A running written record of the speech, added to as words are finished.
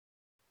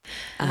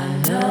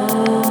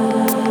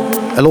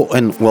Hello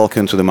and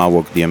welcome to the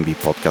Marwalk DMB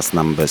podcast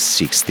number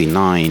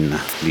 69.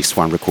 This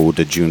one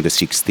recorded June the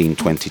 16th,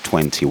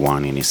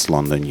 2021 in East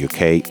London,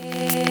 UK.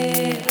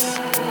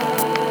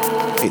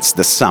 It's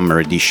the summer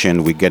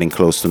edition. We're getting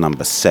close to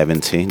number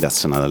 70.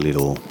 That's another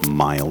little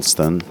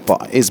milestone.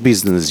 But it's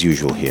business as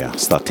usual here,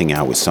 starting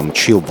out with some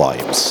chill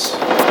vibes.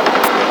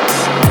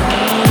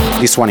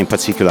 This one in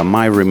particular,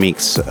 my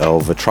remix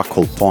of a track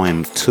called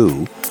Poem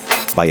 2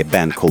 by a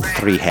band called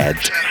Three Head.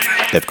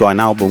 They've got an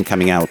album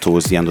coming out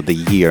towards the end of the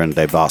year and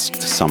they've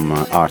asked some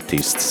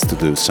artists to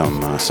do some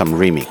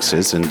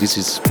remixes, and this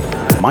is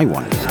my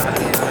one.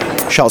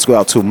 Shouts go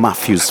out to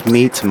Matthew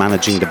Smith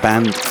managing the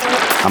band.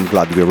 I'm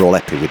glad we're all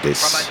happy with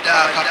this.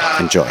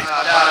 Enjoy.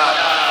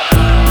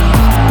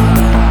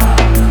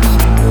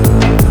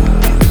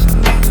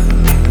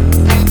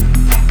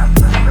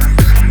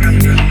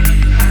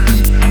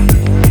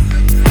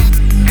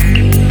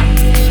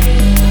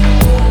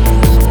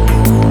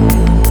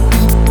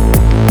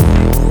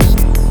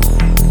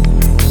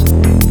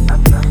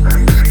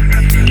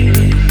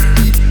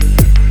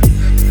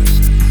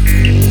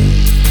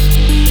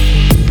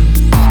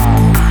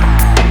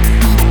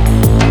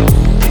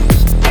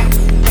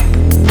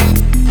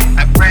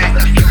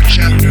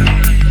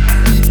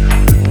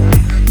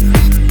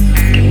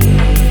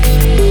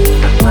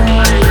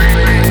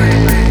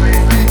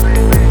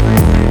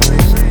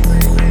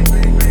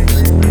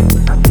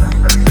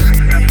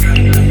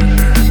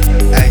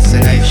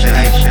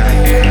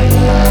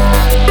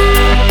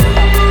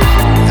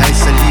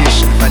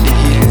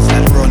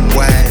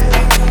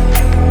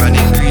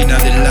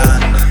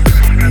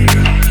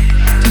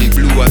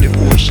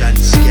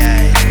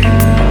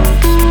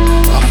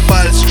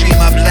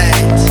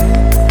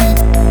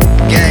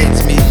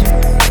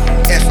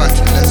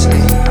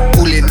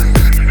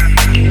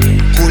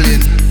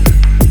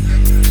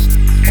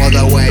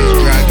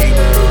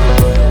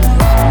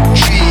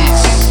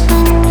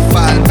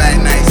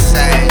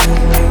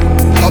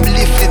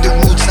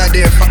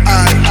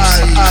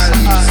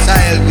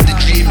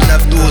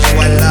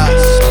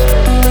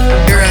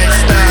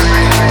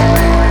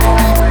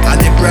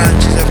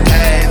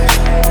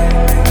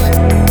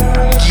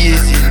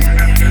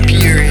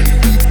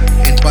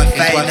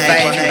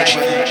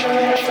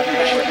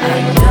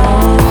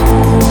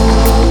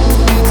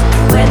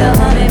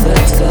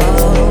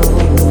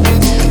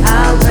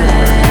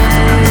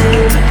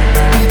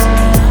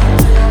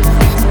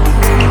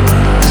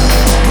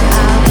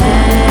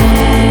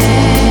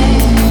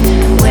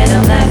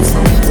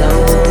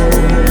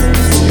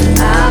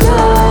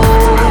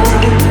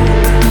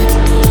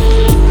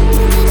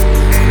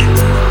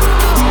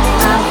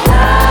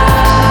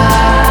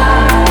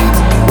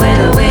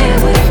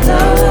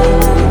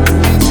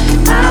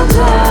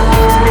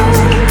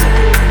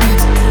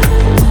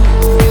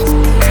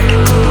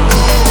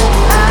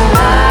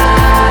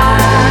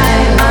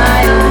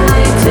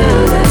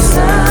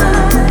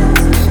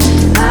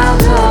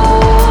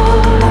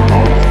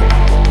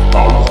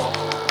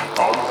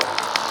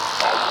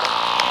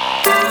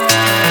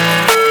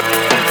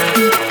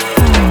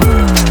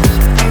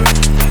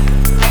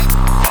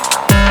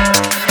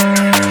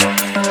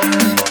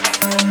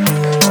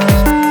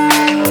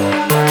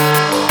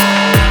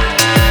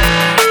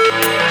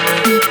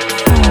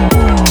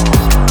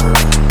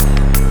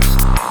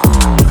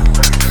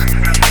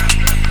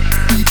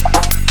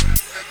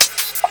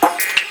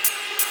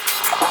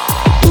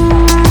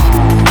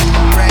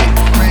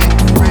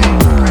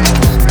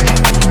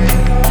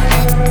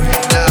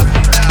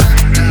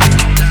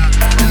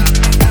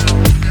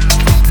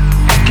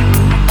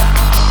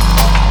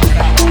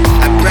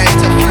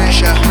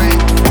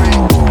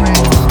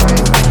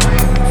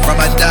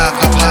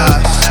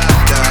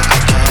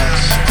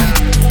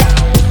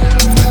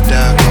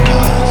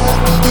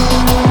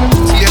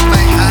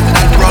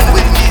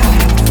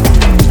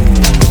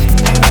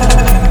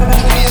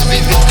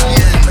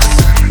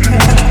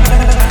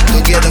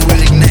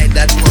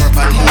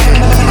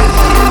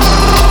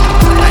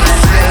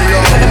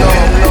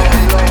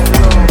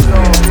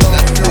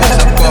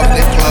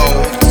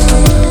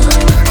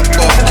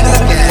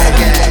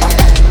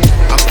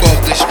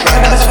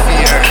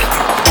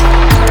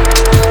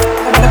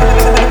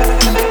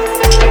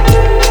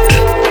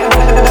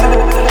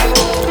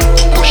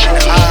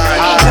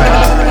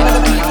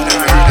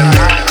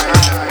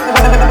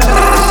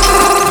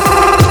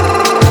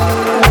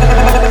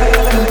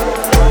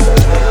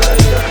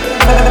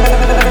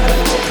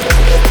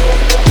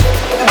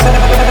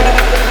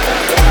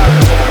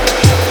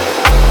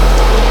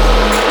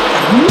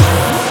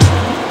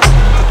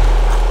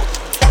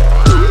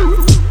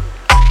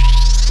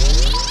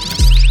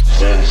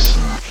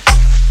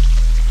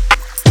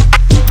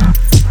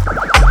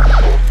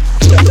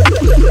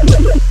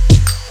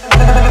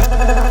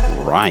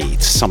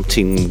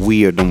 Something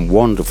weird and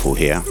wonderful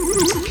here.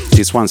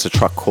 This one's a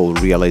track called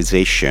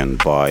Realization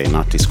by an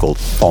artist called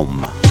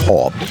Tom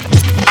Hobb.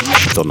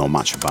 Don't know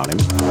much about him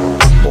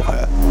or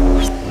her.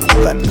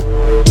 Them.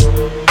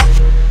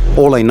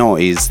 All I know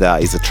is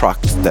that it's a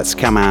track that's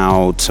come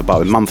out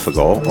about a month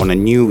ago on a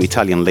new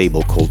Italian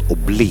label called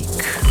Oblique.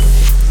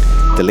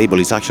 The label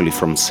is actually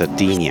from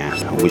Sardinia,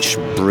 which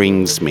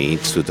brings me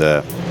to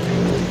the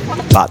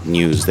bad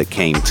news that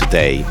came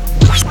today.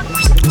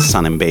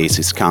 Sun and Bass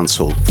is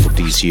cancelled for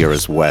this year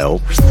as well,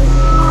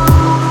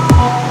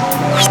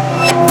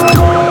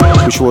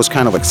 which was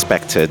kind of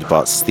expected,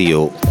 but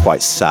still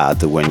quite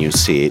sad when you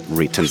see it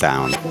written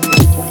down.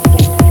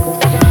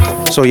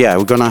 So yeah,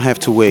 we're gonna have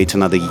to wait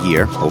another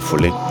year,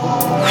 hopefully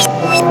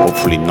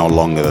no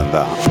longer than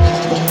that,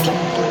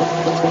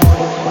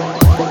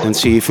 and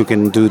see if we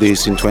can do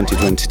this in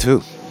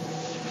 2022.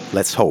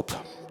 Let's hope.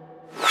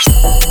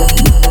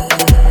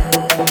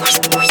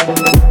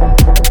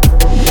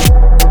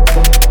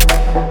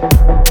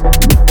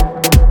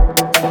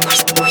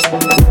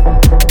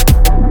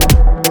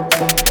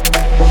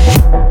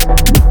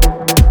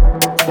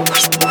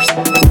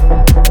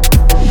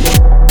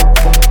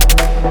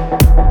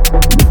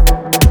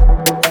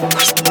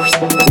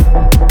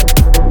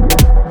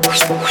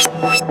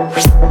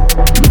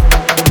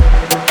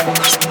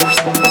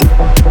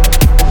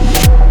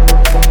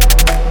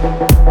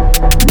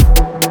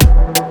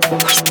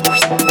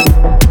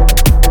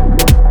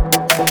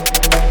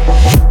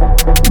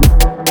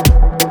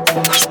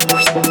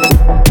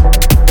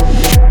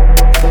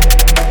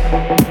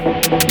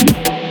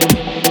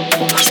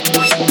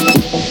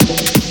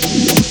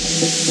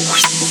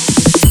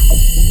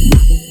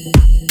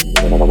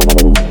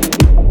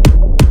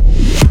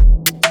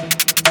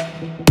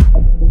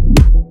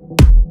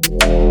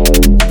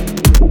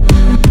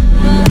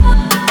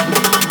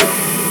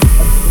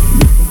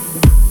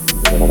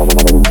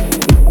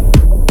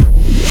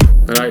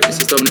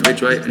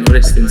 And you're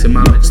listening to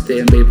Malik's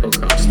D&B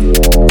podcast.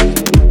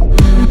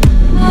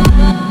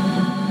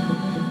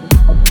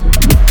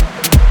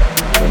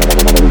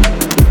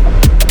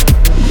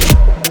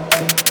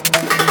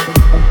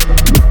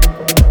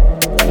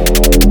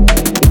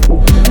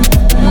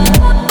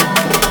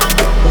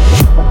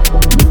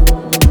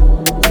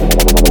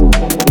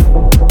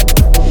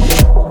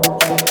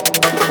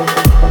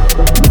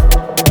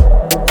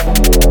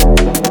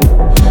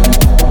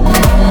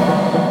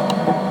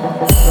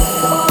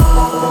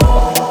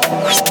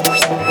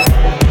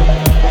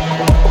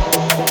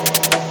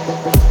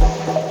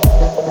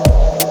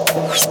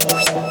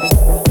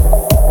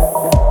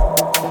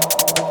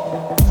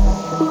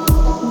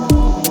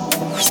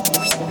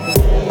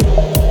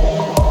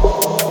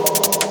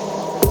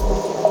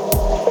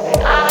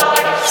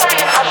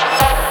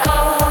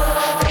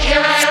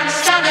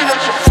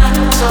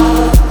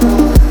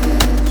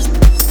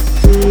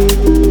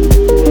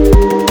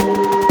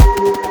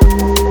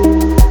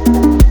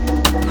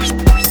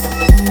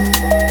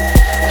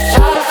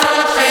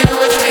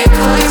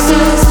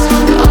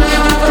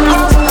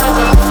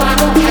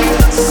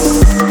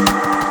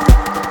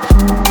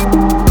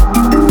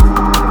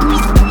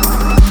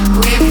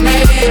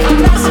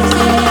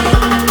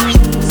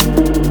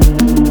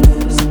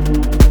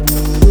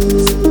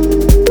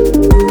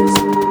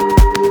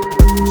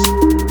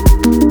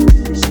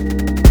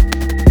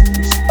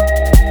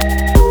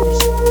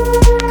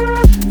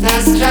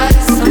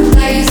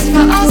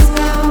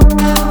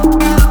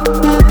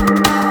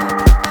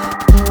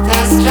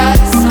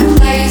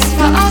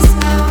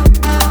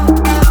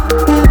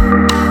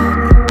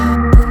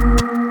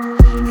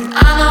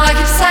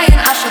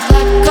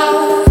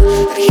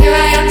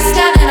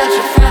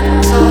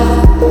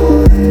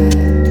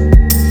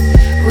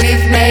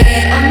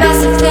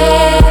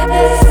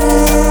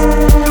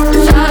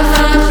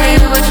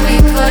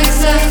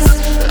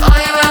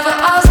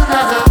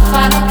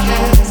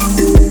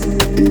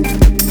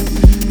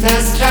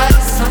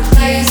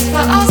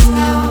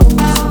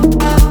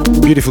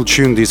 Beautiful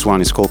tune, this one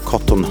is called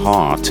Cotton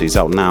Heart. It's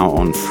out now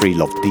on Free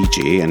Love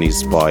DJ and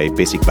is by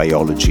Basic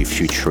Biology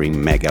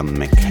featuring Megan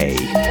McKay.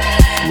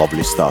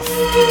 Lovely stuff.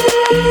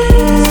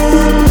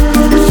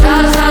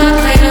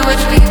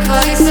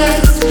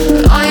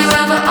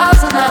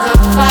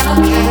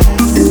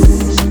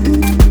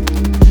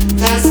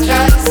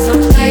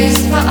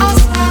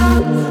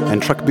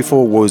 And track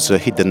before was a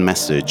Hidden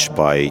Message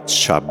by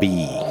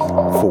Chabi,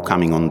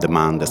 forthcoming on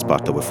demand as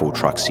part of a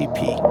 4-track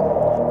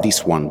EP.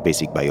 This one,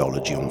 Basic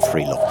Biology on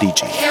Free Love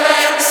DJ. Here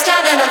I am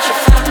standing at your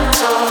front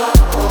door.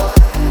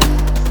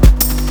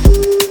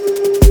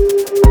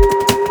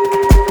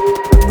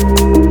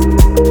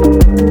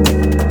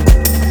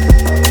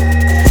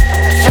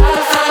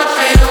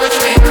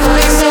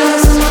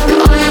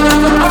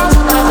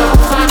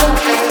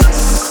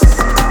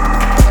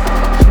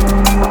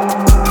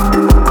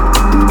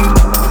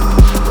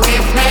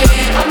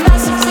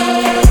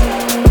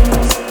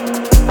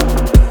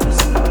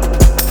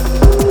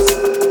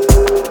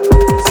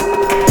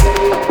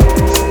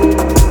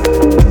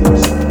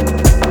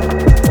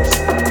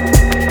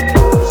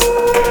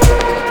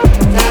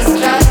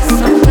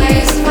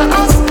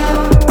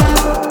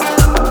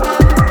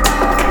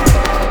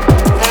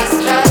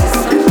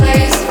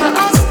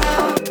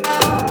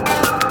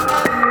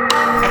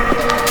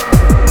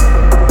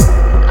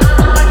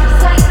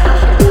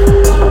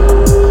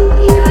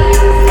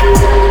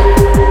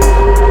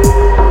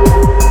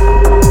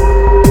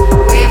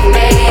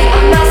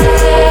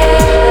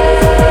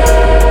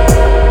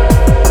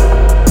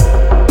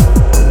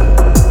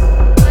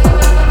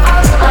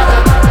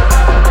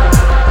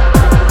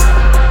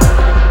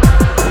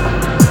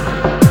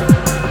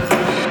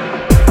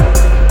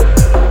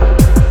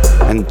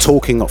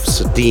 Talking of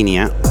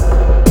Sardinia,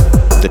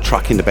 the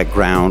track in the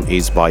background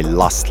is by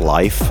Last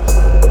Life,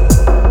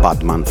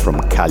 Badman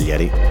from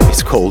Cagliari.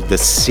 It's called The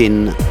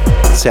Sin,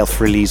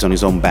 self-release on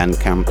his own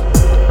Bandcamp.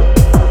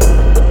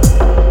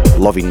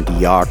 Loving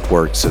the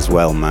artworks as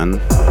well, man.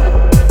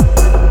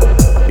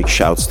 Big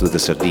shouts to the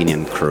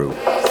Sardinian crew.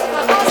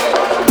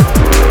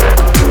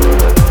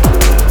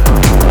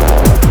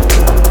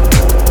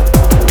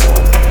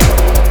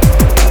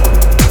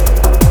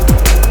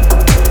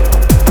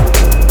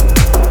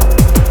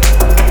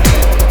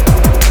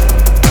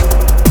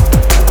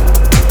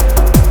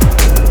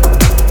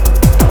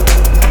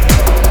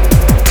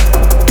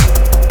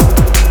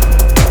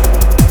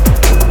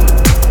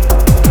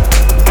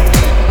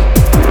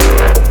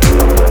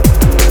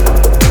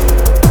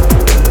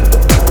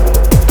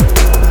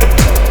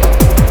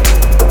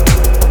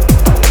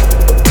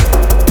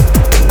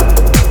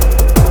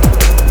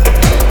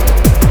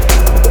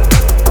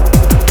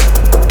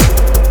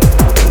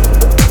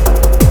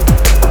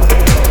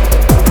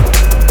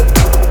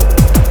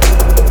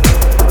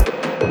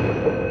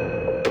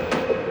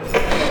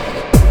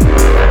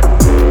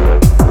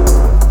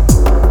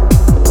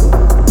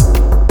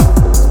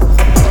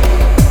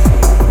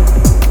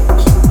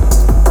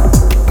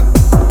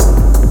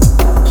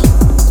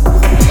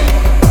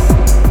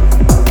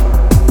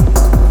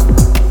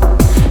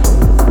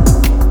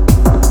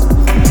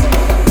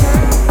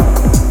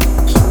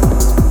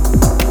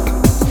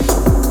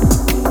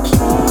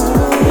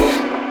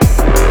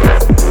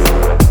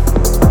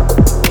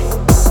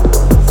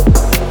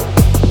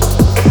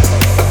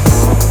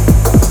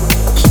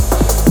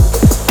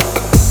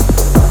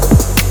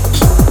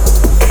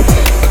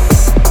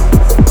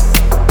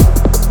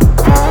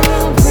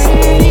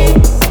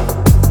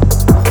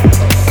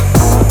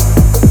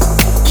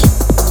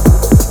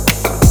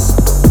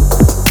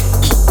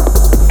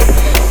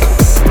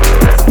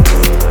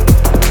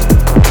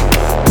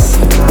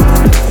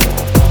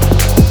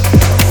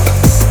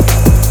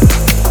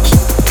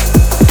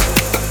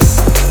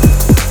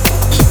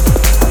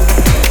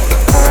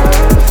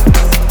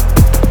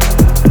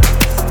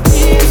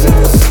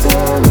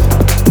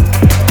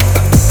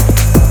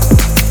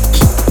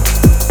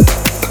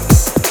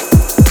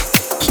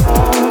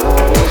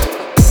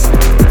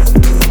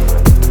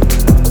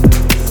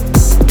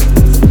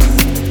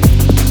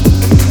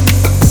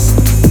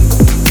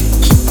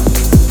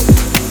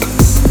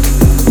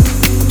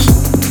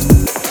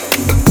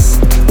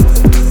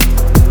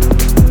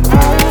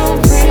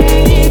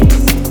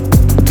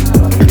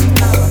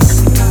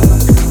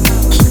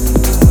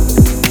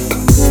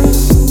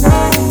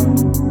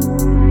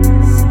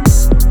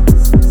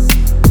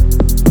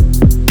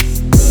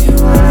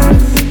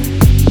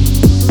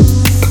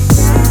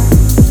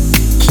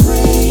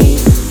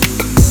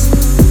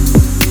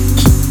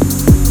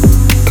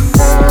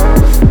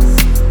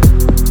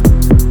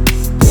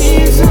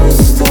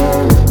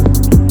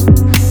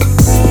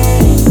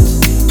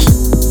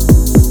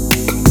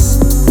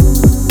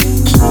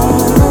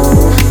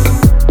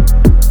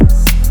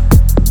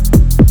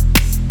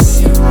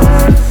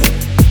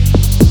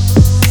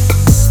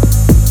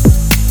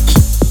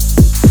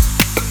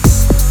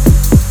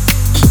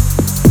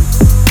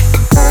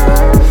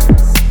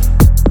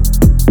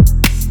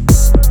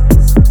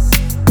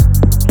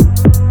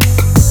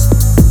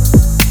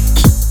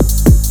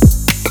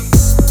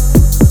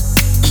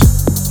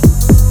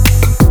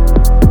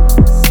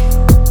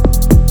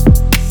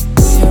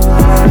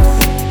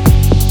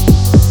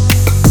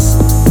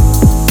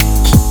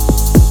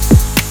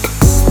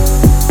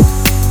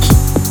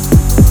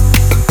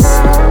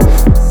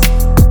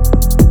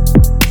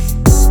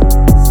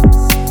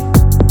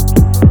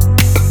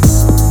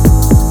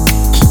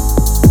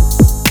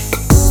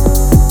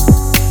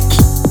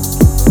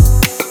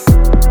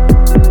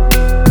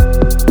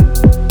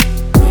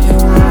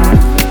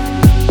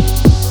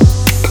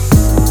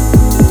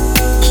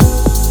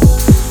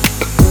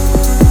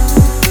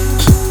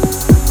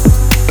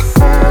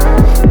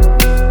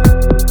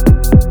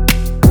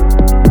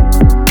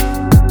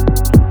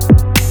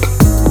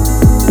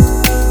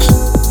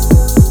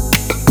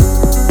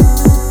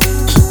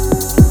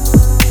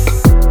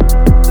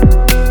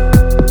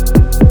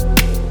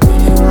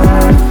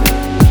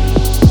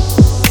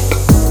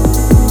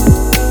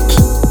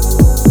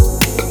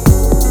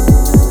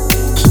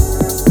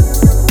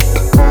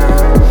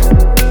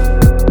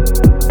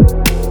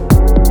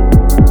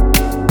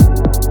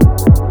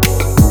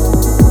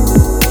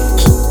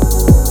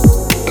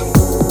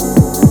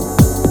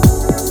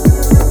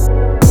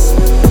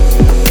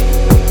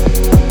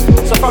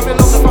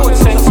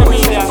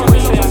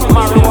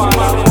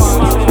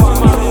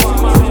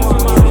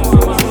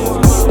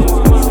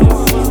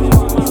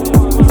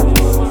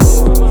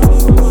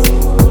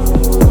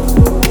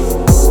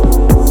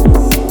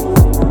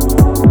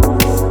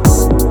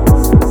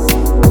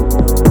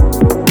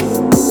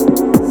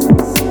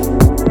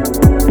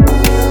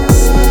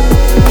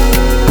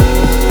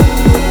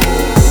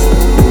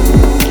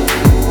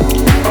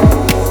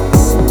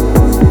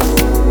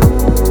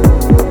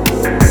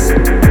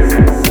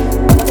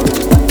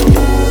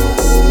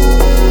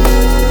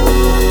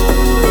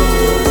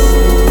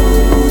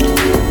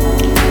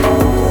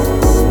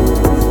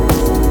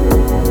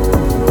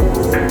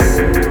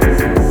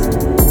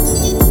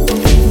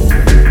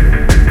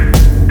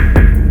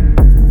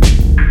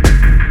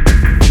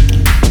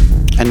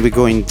 we're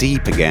going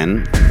deep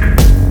again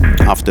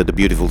after the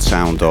beautiful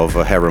sound of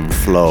Heron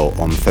Flow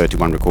on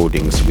 31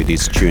 Recordings with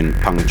his tune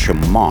Puncture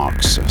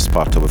Marks as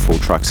part of a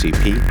 4-track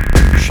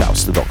EP.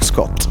 Shouts to Doc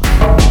Scott.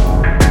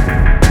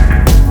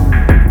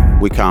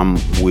 We come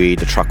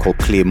with a track called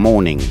Clear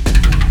Morning.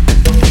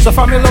 So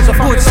family loves a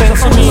good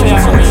sense of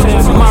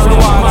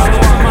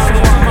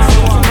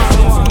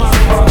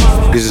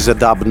This is a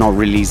dub not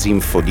releasing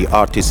for the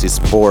artist is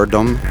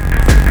Boredom.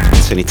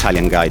 It's an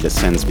Italian guy that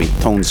sends me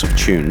tons of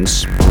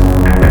tunes.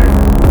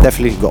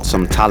 Definitely got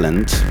some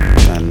talent,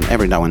 and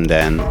every now and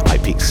then I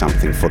pick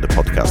something for the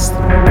podcast.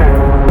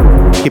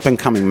 Keep on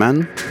coming,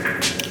 man.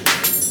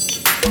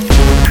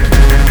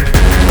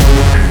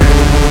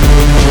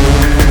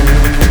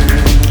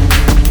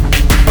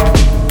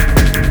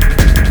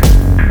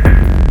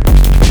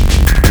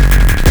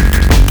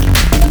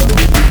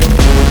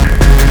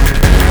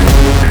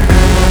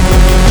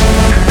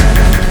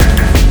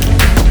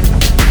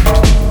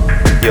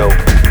 Yo,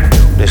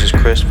 this is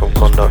Chris from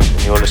Conduct,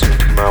 and you're listening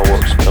to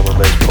Malworks Drum and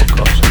Bass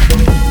Podcast.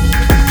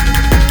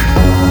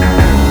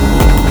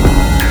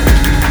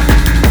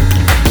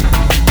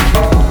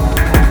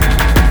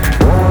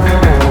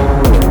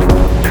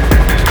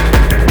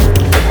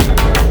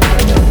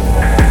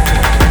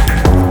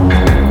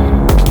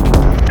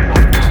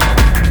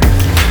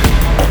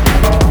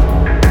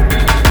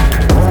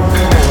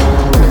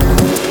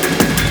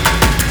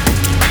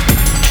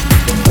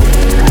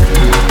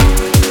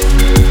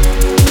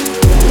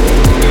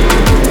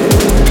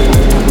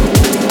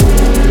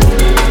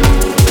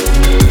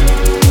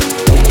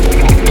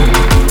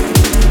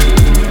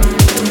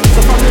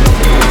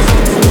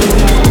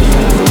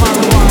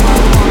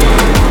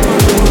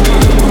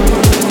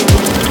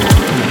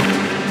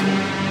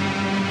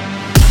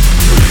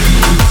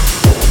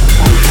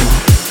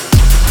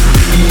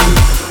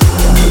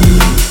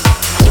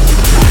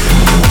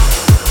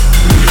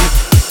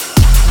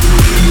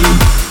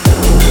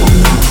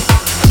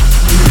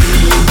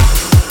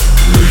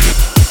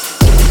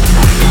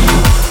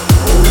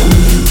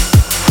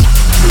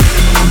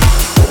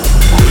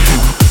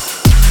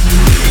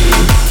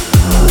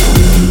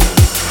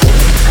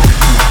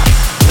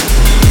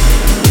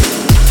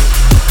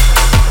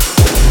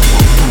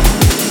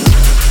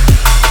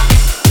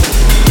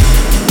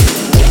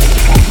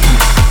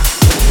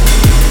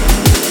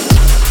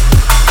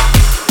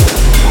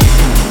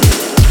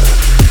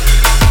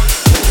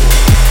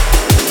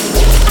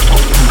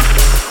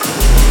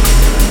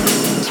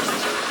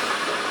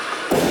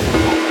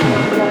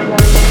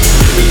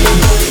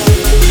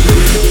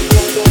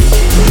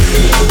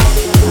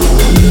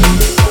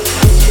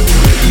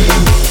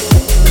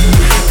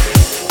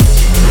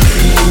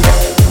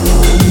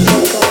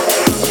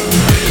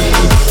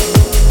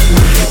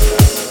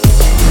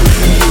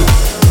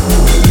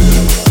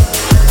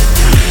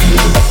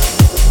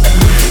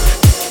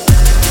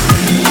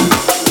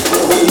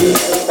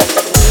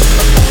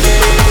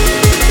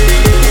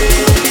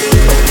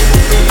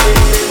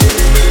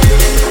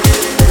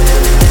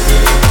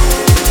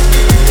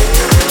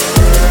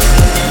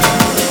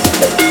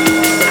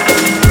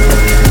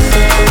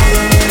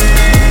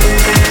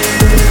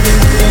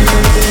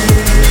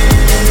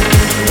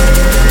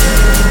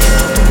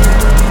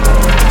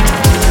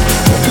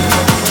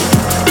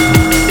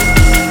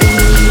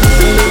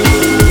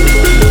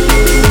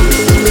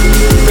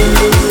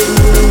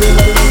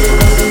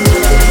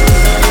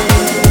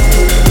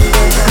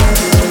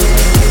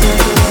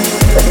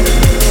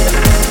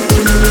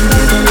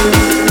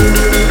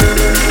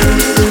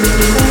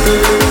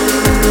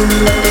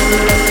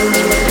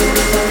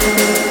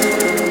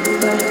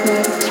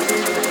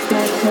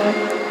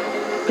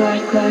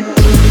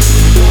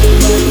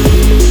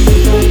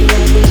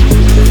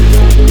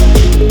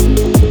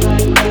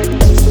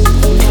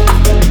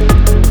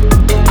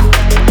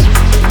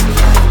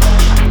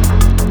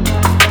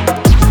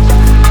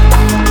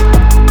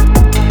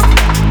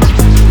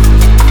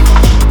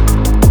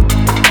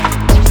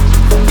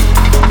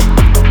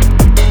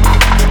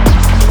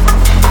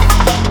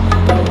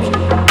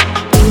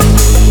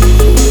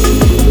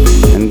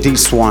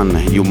 This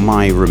one you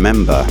might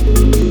remember,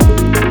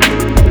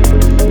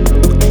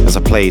 as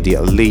I played it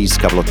at least a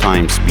couple of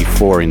times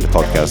before in the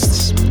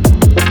podcasts.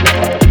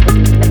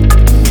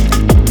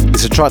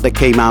 It's a track that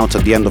came out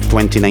at the end of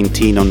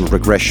 2019 on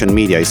Regression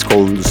Media. It's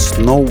called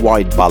Snow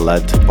White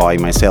Ballad by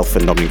myself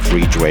and Dominic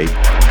Ridgway.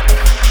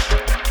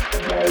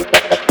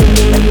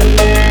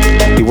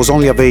 It was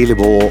only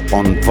available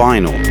on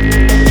vinyl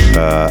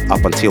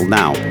up until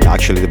now.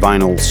 Actually, the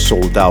vinyl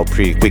sold out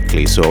pretty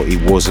quickly, so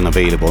it wasn't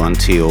available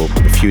until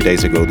a few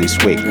days ago this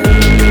week.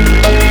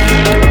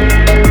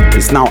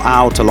 It's now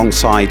out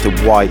alongside the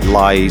White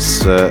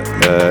Lies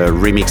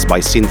remix by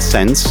Synth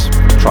Sense.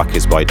 The track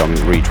is by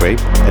Dominic Ridgway,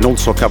 and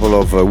also a couple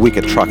of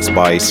wicked tracks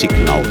by Sick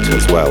Note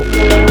as well.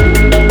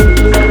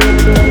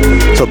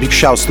 So big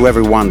shouts to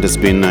everyone that's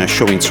been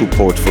showing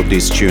support for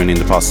this tune in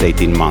the past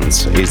 18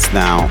 months. It's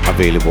now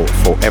available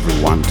for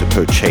everyone to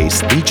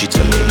purchase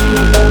digitally.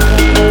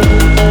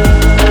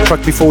 The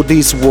track before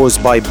this was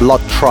by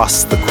Blood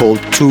Trust called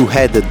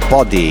Two-Headed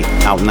Body,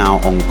 out now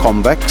on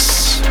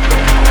Convex.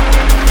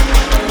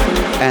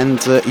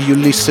 and you're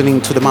listening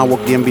to the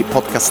Marwalk DMB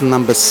podcast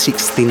number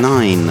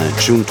 69,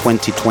 June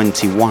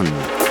 2021.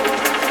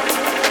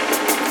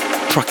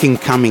 Track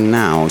incoming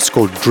now, it's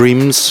called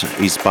Dreams,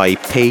 is by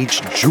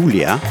Paige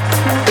Julia,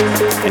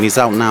 and is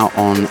out now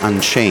on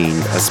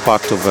Unchained as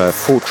part of a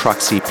 4-track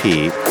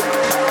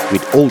EP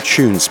with all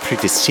tunes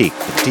pretty sick.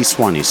 This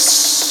one is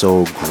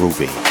so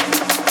groovy.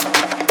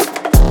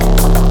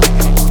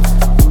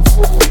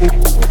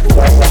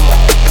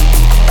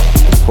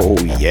 Oh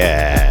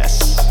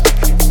yes.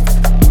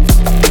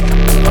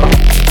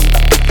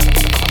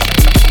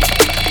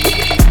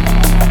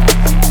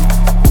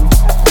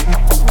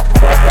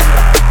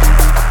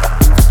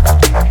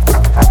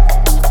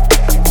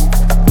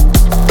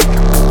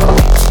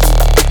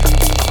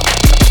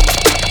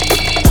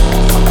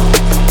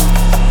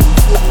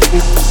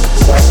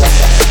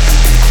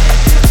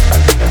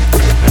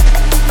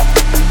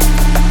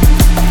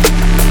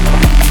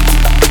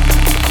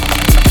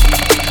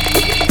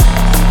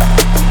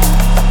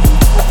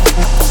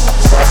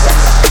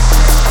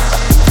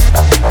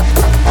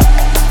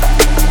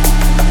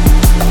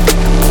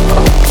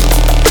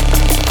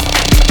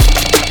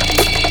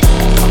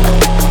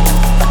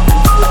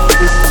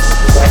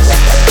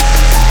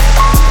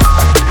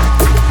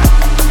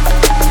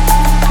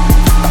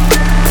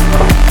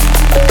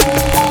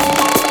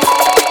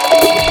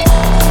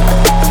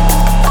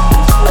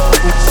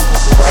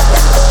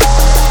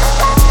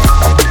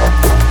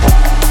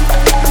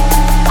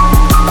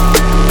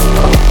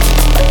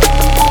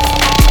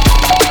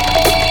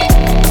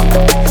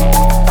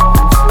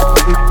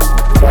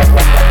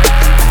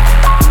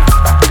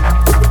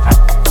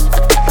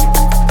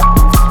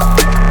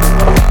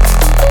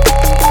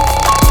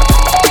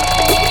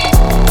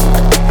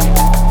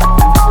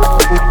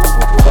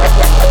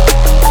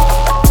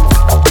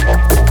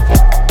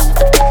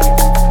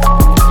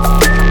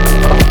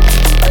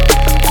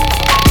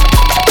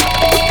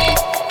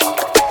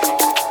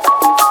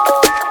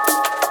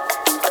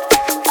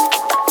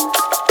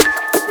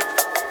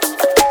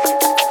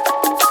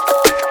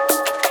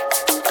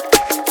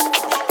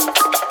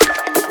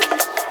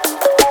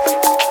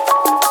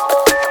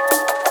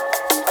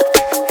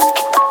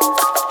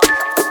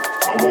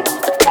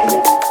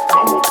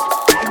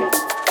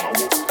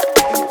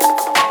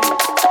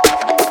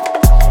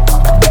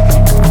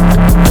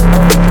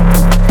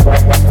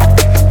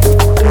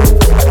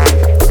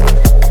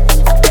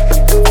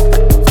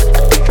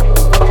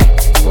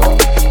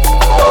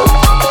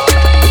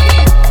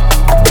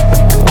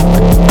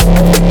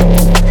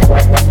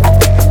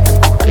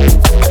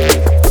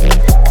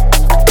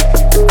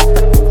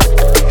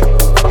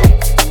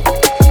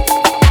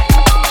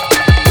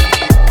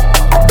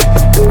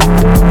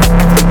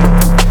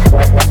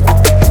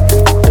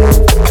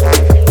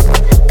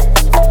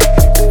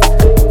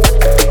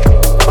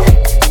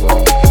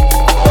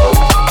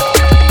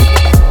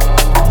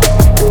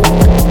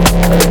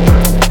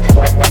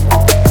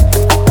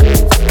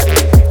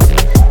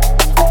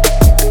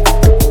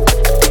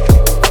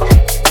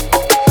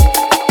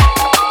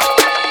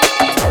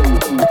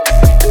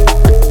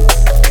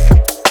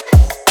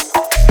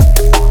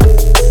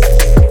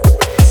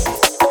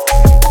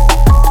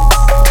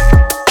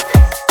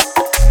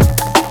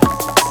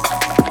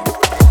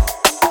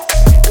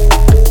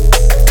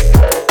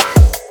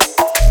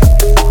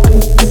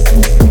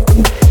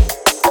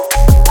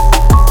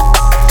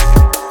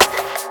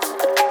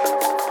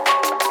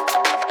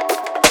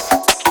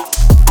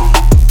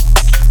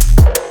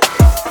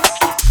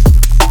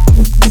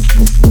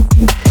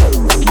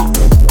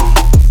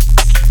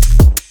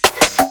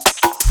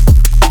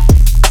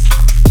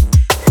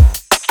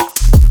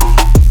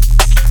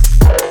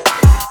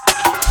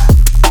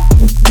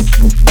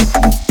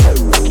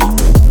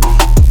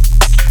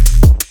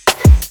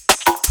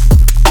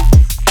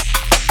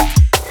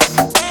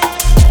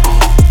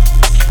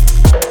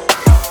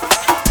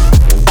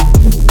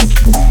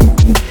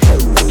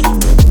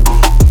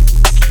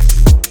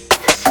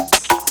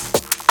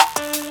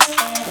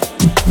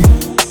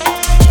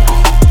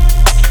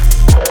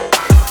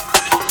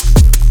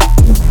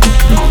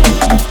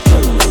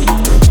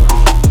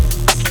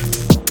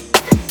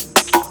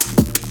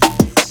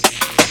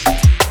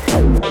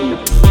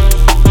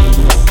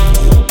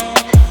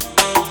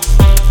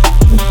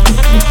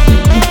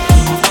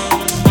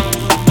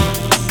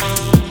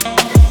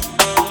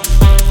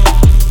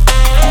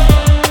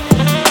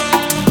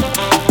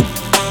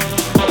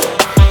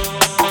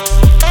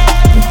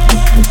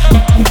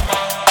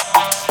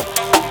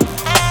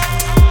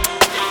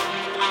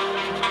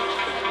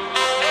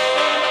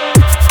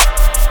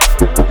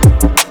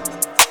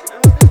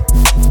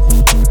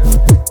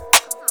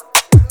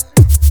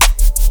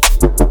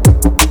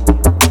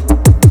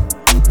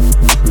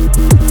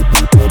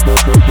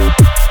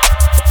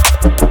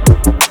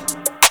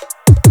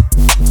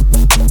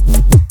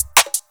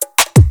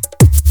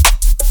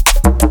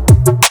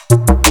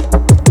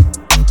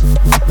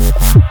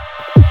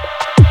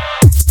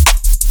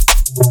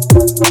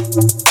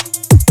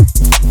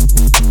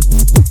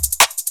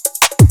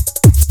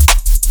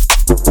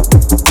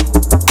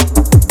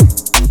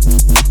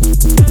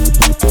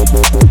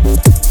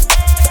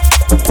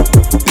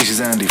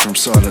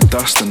 for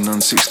Dust and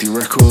None 60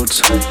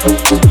 Records.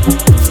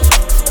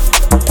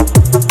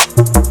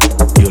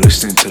 You're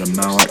listening to the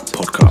Malak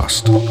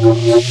Podcast.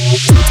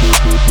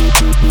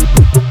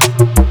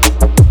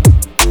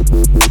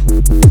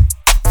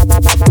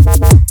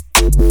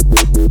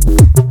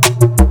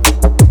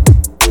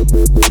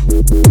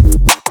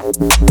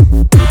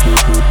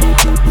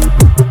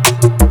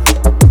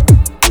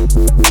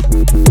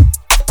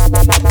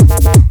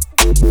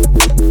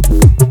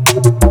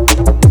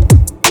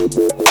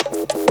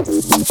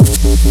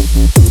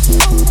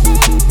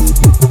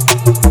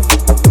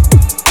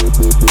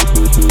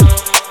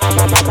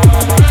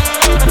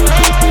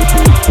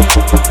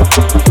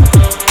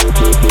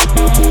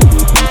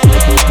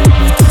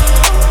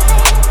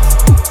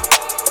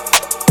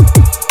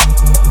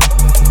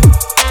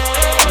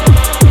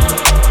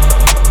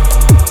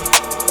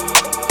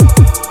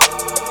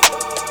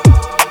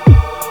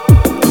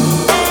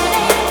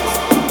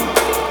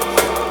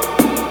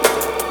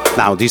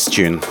 Now this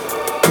tune,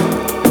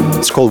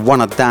 it's called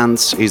Wanna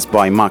Dance, is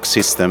by Mark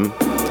System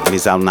and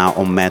is out now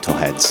on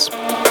Metalheadz.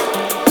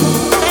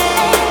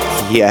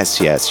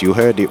 Yes, you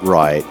heard it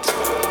right.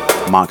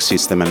 Mark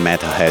System and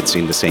Metalheadz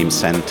in the same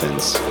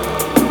sentence.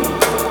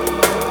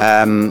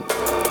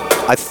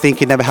 I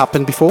think it never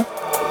happened before.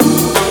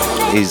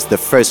 It's the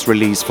first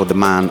release for the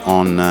man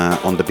on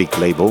the big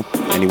label,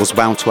 and it was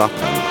bound to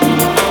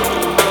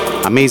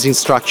happen. Amazing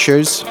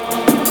structures,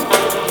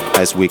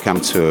 as we come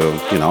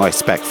to,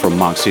 expect from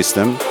Mark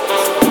System.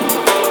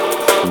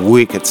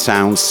 Wicked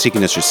sounds,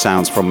 signature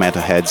sounds from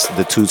Metalheadz.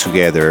 The two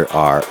together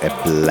are a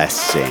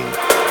blessing.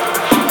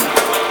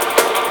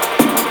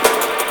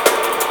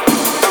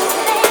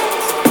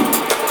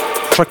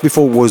 Track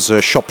before was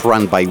Shop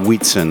Run by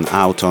Whitson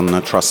out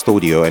on Trust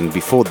Audio, and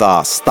before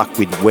that Stuck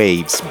With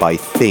Waves by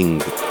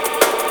Thing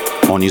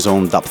on his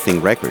own Dub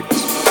Thing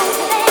Records.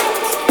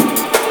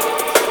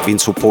 Been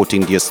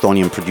supporting the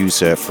Estonian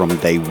producer from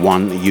day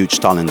one, huge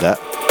talent there.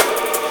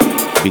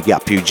 Big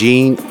up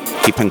Eugene,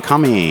 keep on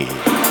coming.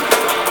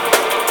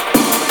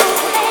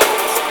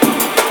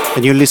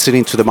 And you're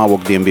listening to the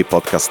Mawok DnB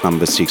podcast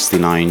number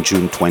 69,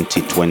 June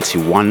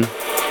 2021.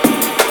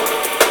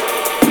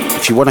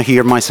 If you want to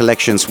hear my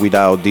selections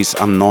without this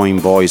annoying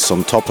voice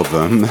on top of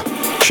them,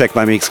 check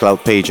my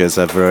Mixcloud pages.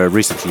 I've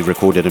recently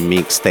recorded a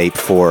mixtape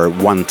for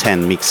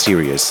 110 mix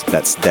series.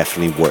 That's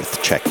definitely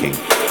worth checking.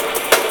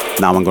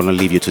 Now I'm gonna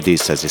leave you to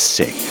this as it's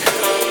sick.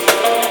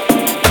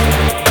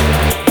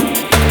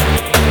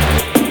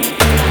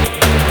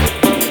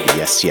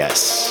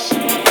 Yes.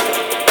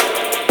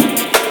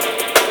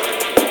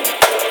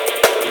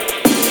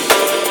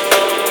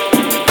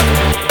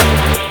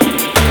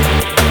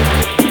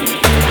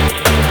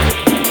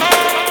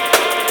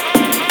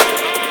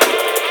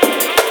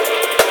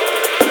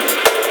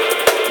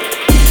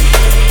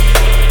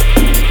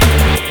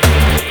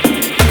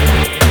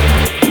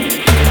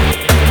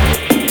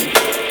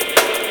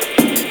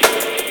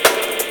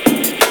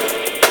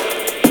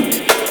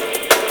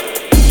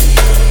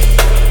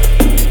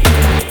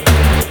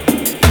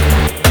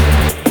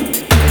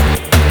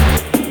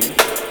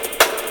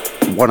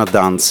 Wanna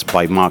Dance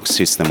by Mark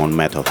System on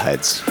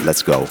Metalheadz.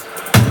 Let's go.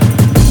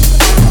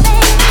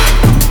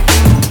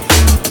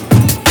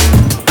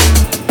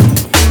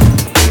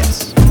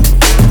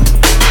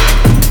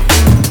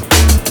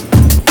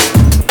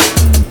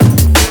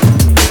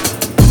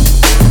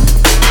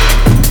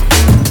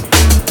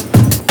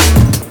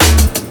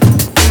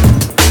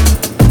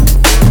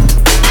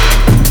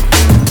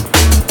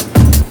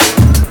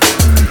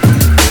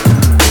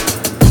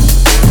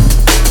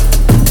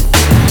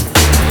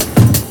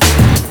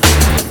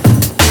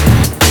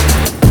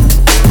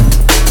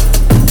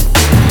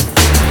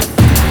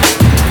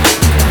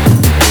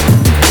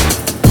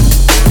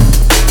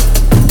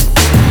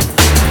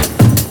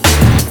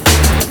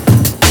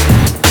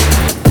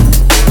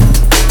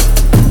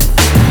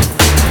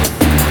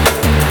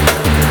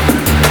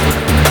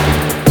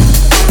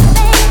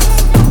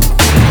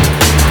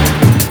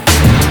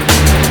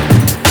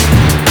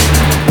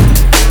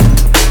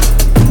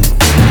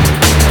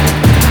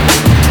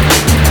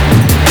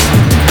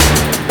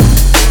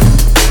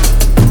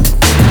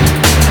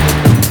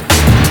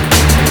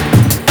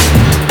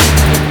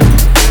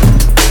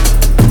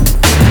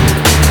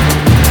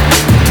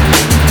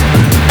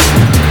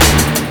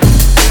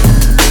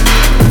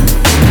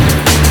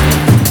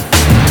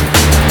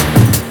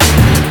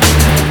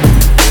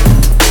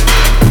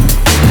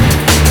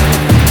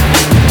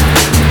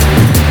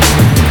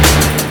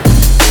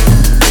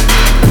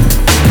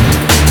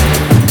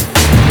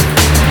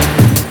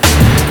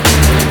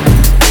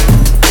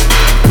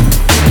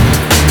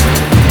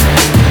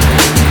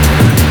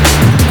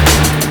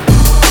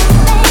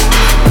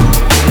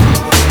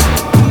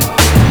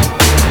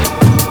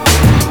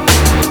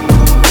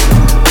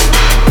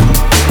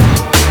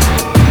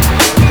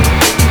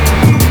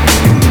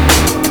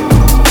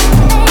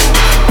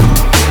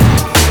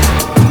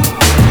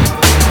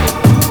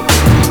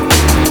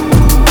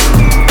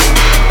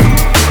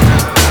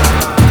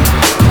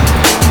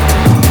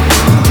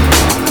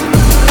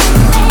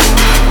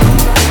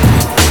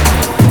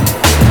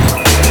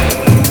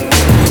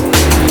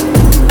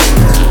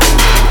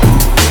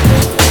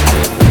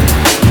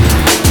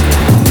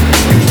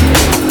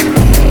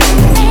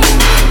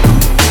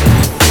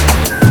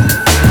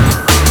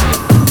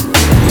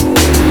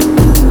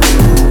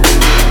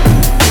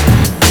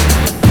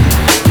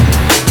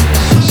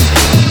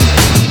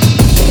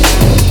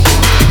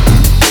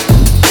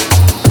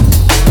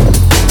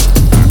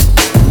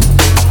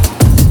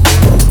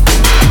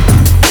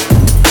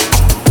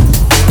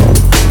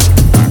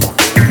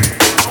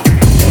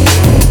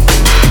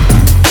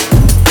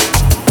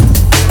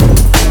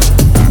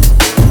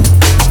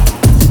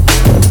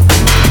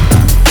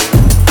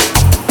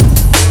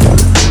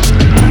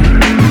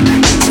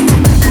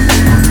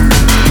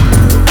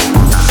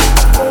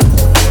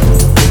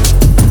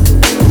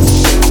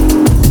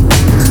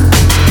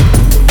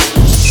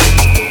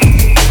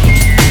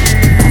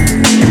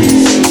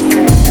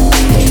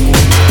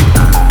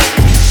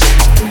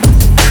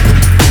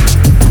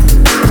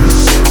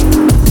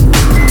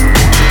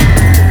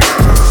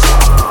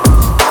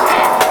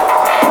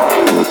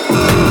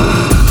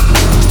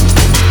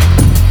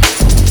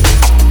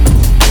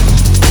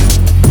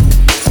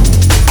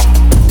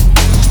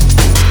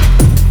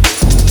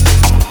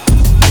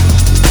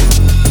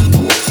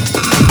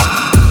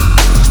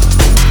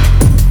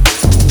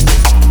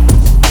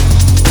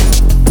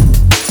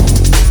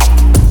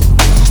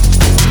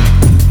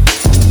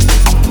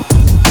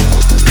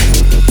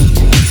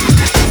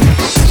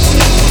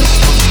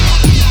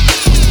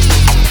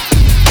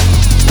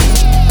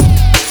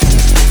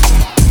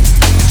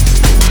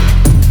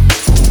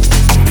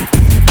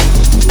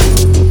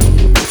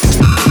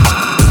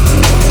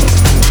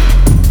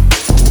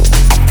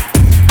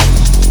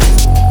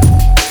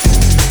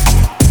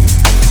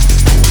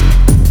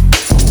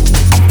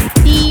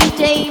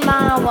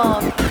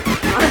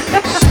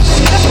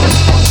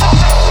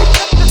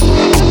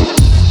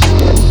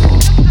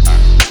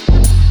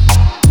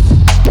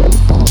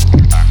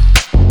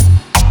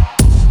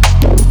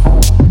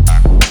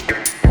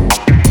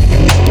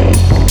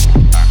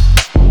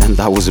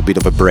 That was a bit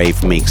of a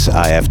brave mix,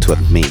 I have to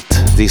admit.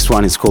 This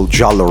one is called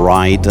Jalo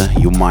Ride.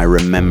 You might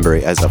remember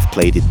it as I've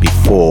played it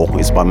before.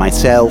 It's by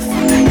myself.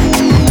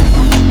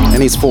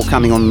 And it's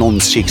forthcoming on Non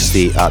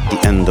 60 at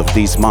the end of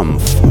this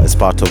month as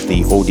part of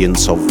the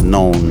Audience of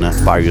Known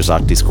Various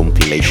Artists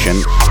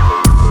compilation.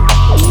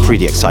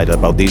 Pretty excited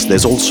about this.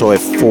 There's also a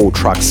 4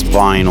 tracks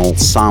vinyl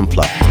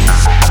sampler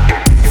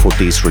for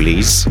this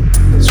release.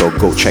 So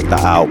go check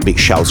that out. Big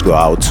shouts go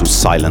out to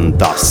Silent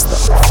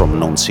Dust from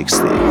Non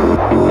 60.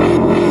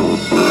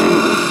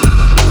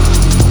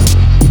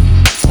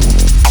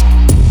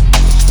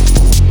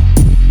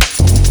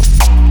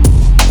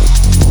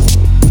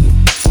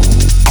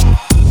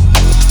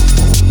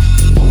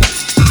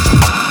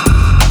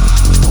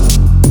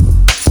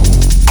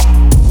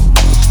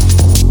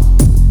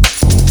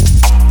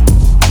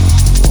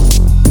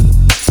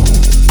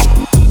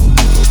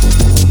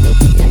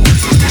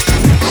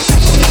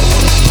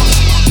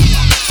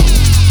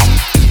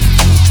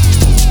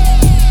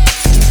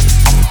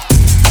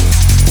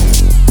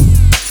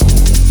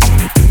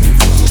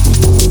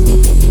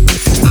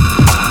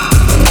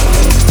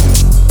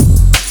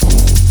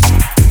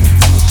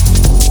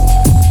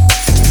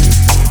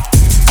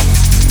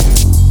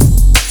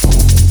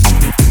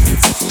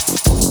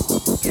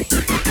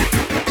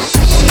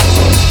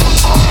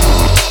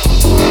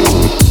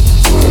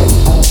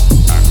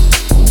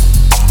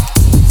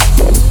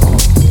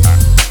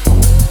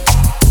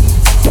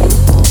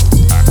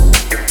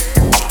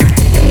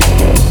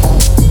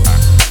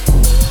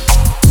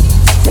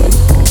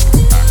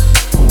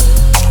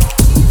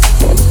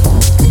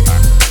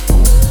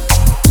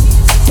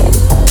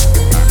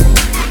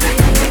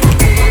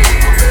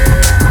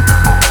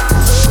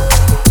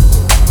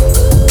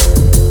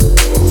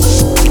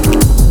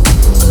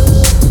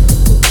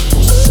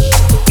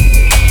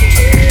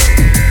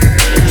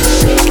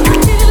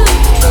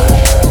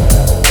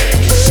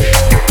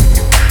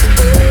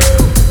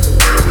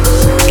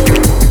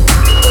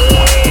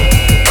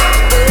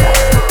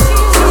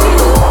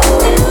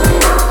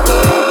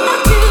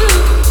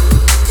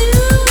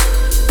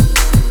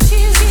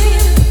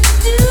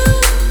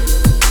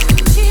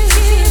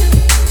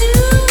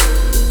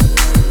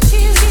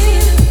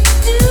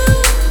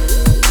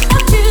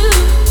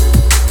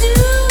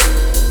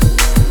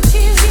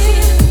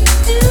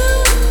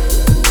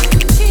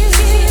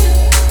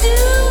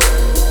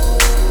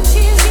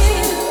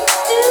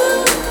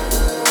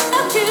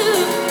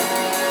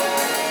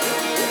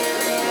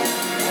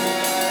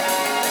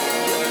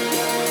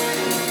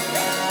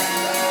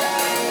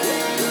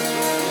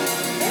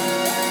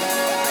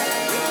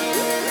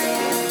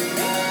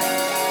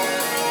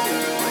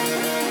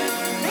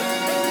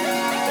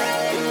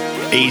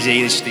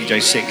 Easy, this is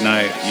DJ Sick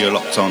Note. You're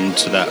locked on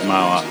to that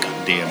Mawak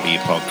DMB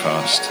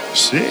podcast.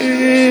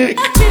 Sick!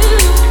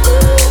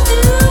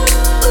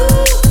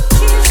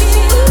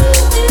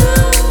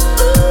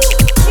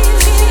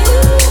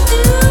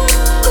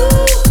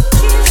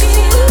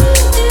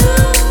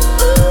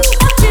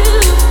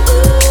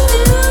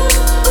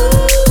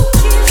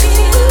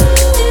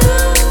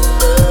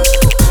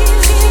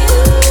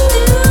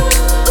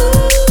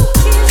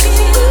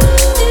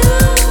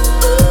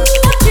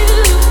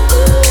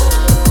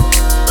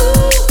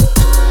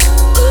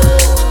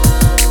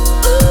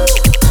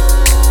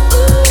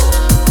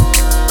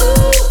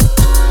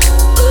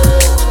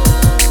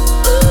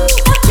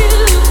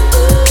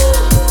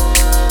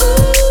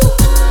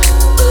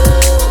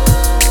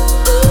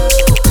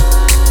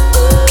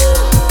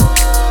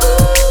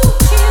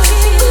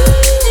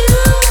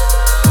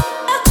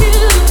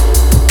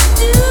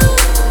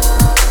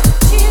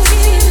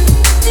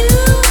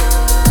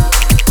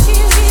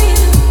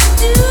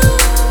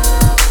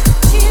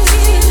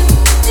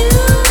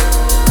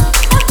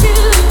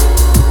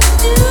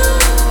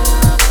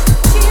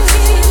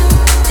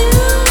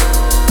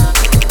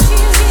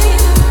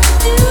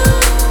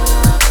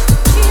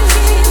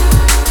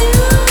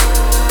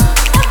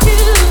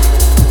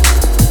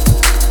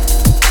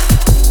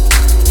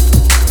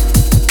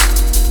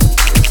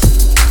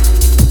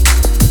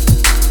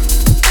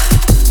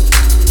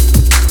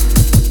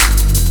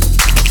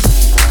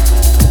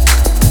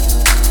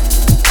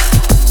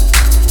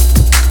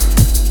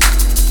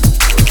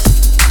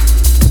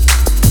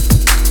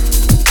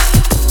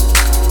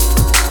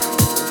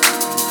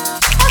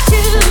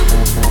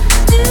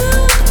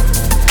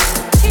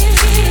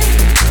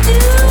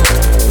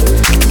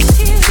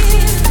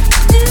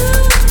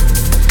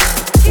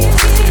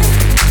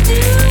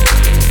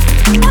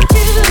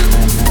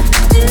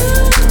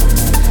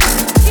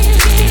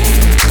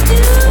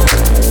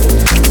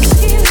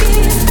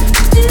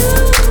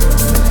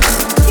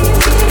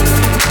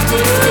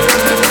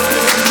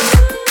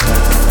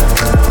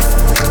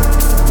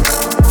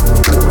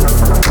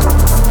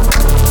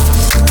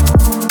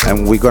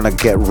 We're gonna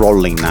get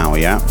rolling now,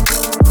 yeah?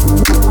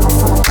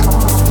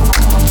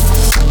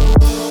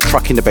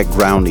 track in the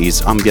background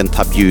is Ambient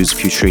Abuse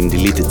featuring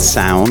Deleted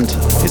Sound.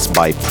 It's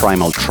by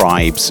Primal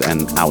Tribes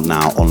and out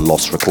now on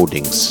Lost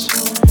Recordings.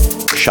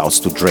 Shouts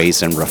to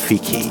Dre's and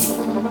Rafiki.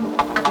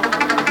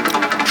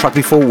 Track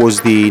before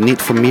was the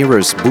Need for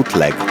Mirrors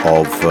bootleg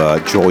of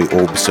Joy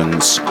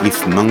Orbison's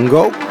If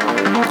Mungo,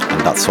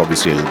 and that's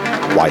obviously a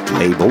white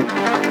label.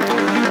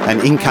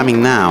 And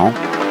incoming now,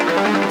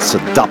 it's a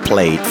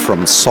dubplate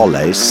from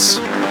Solace,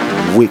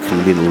 weak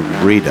little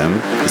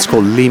rhythm. It's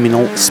called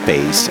Liminal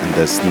Space, and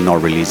there's no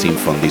release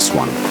info on this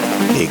one.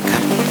 Big.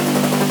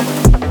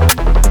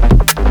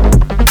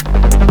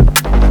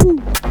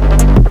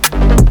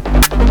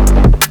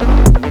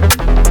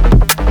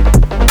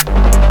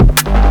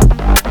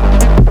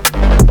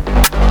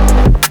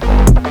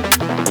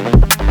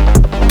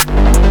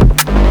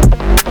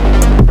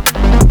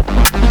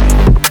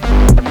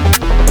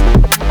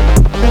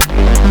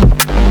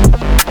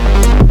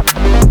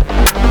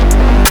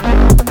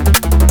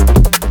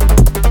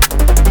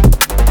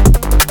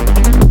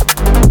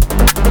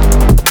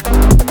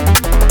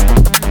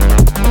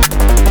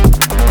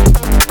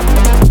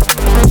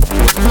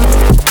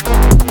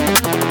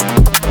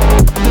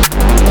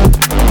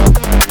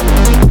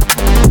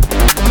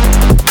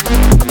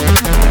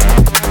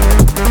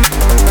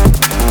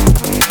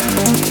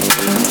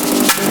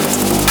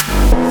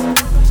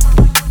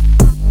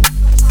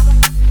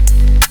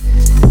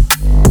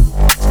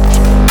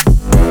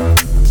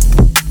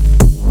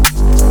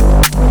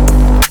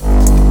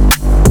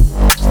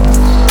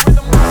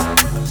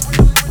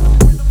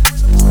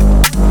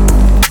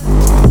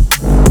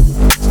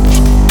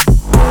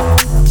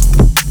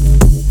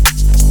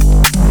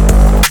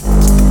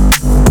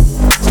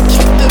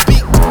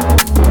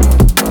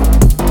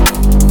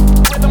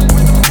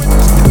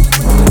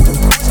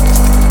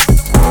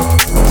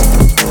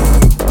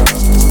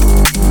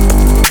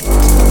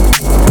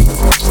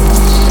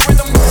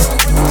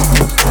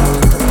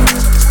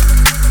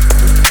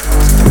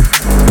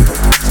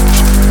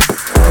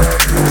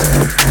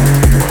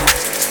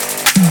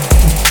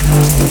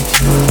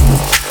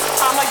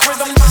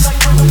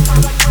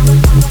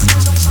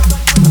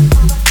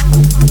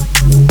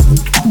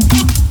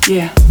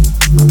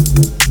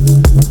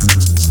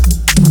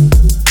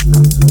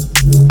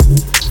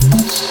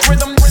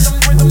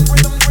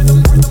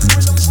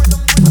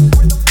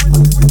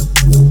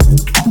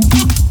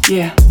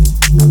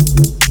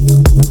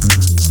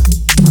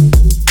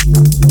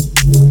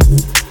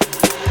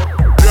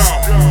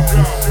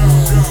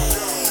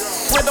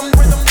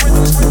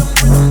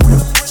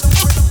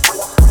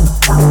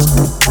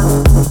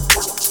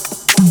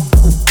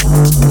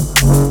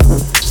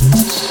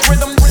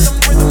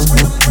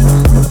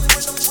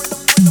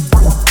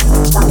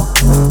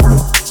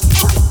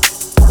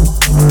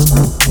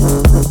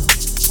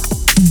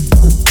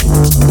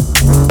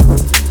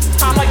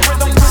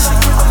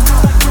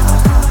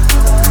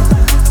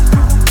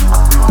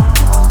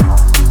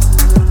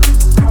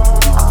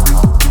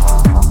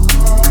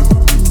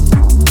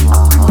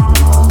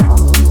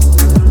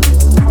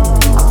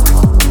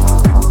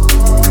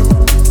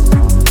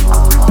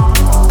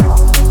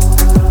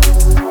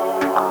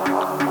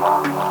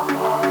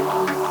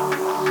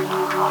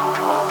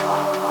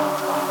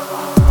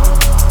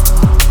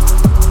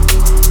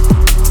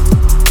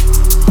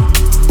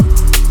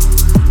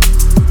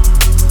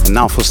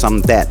 Now for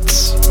some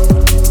deaths.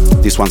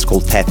 This one's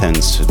called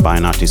Tethans by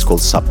an artist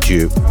called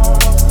Subdue,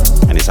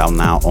 and it's out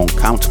now on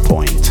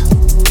Counterpoint.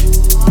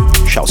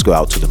 Shouts go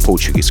out to the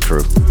Portuguese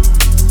crew.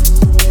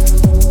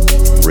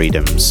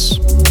 Rhythms.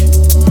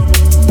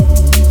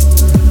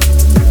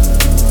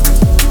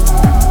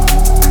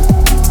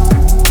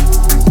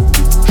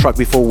 Track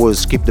before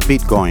was Keep the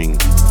Beat Going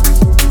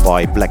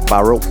by Black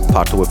Barrel,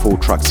 part of a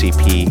 4-track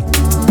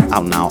EP,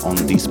 out now on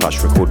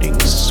Dispatch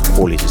Recordings.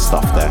 Quality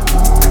stuff there.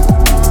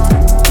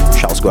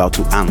 Shouts go out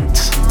to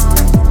Ant.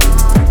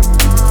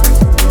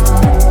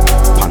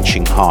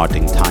 Punching hard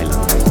in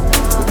Thailand.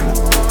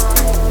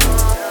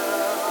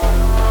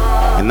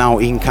 And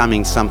now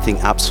incoming something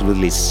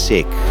absolutely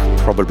sick,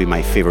 probably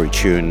my favorite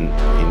tune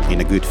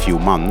in a good few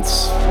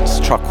months. It's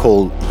a track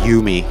called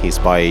Yumi. It's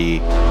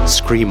by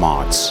Scream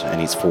Arts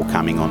and it's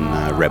forthcoming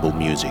on Rebel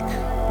Music.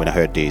 When I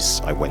heard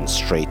this, I went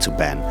straight to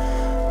Ben.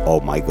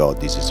 Oh my god,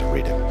 this is a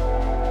rhythm.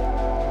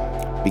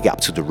 Big up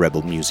to the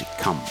Rebel Music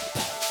camp.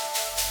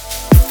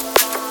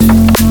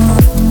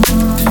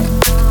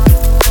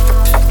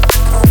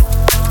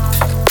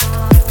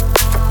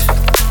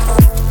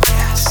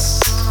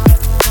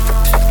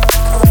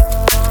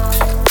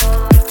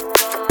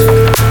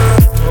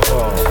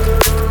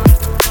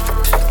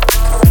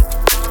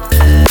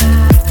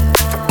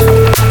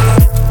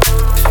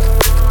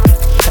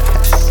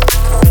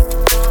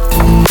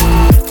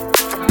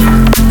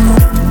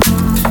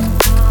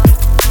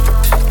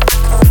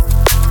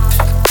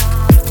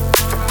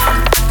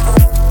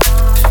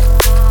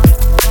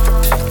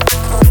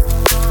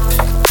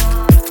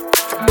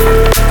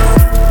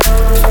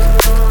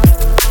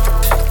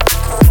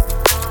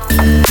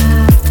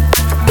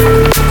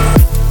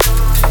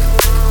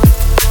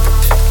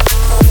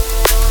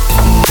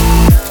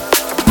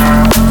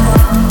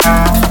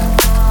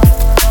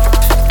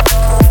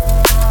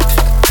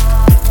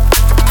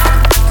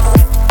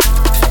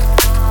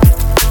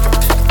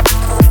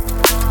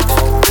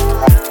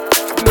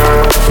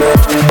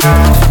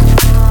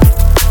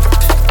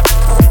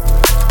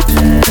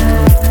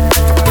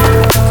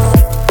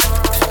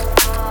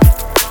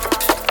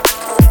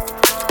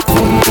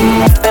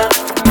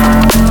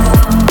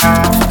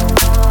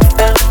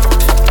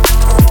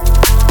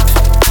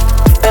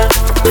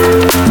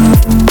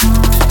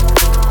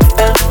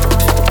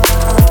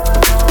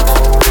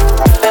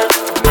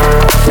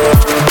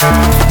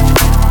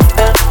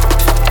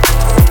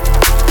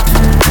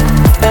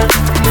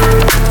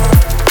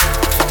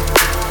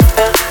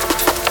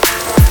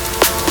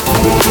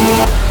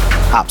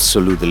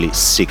 absolutely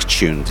sick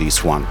tune,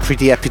 this one.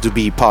 Pretty happy to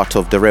be part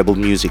of the Rebel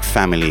Music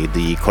family.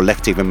 The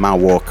Collective and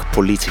Mawok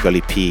Political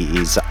EP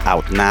is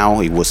out now.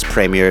 It was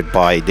premiered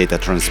by Data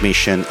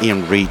Transmission,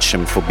 In Reach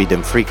and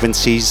Forbidden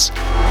Frequencies.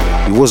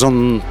 It was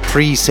on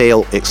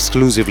pre-sale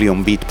exclusively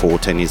on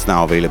Beatport and is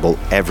now available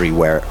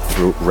everywhere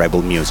through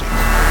Rebel Music.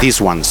 This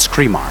one,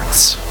 Scream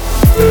Arts.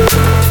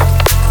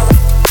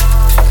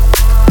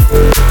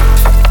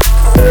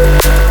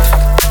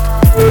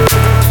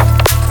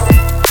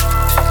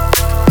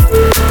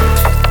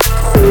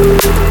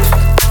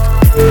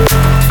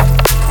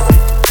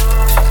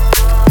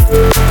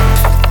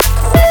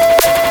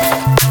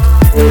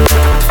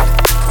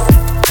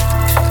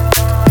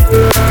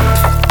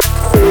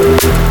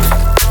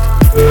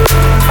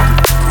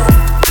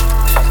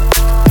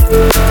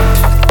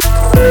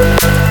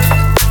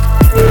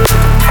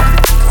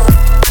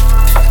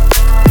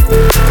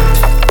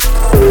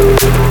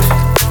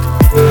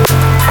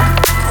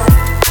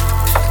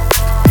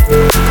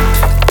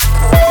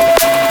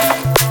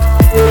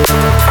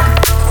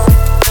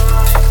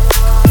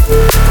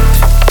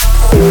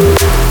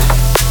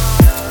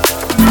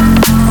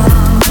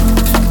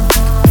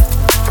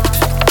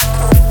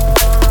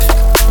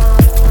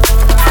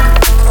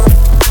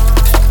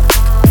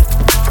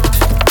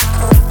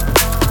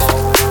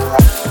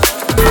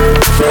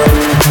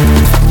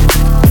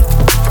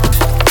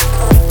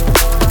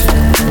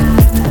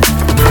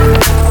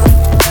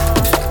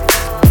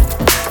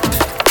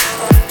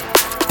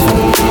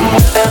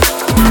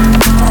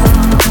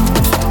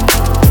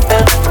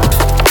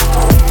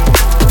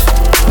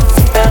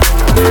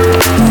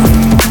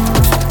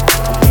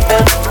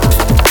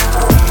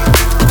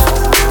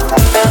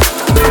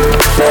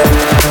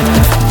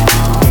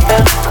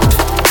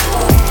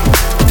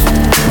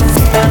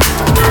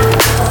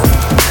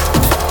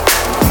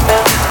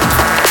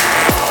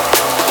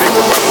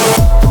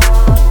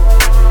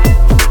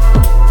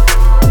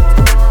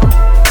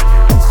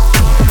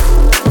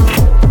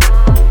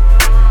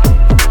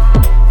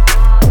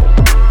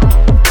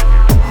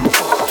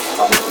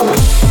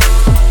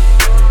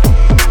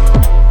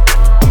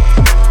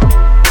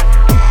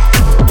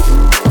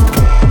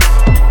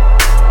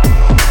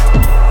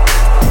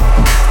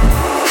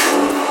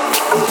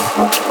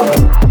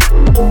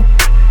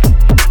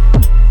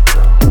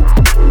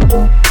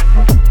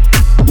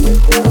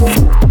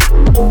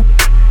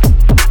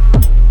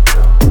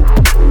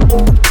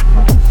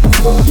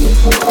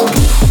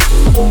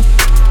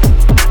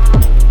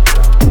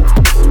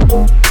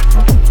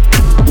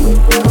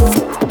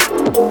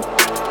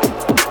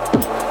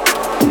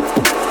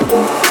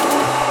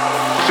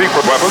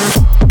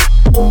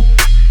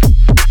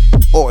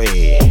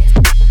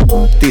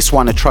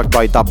 One, a track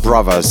by Dub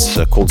Brothers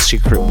called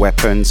Secret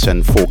Weapons,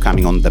 and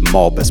forthcoming on The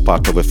Mob as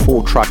part of a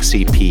 4-track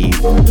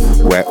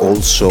EP where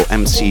also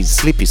MC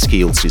Sleepy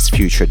Skills is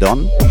featured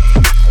on.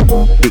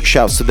 Big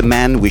shouts to the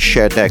man. We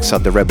shared decks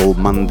at the Rebel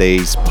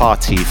Mondays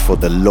party for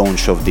the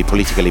launch of the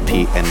Political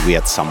EP and we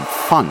had some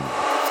fun.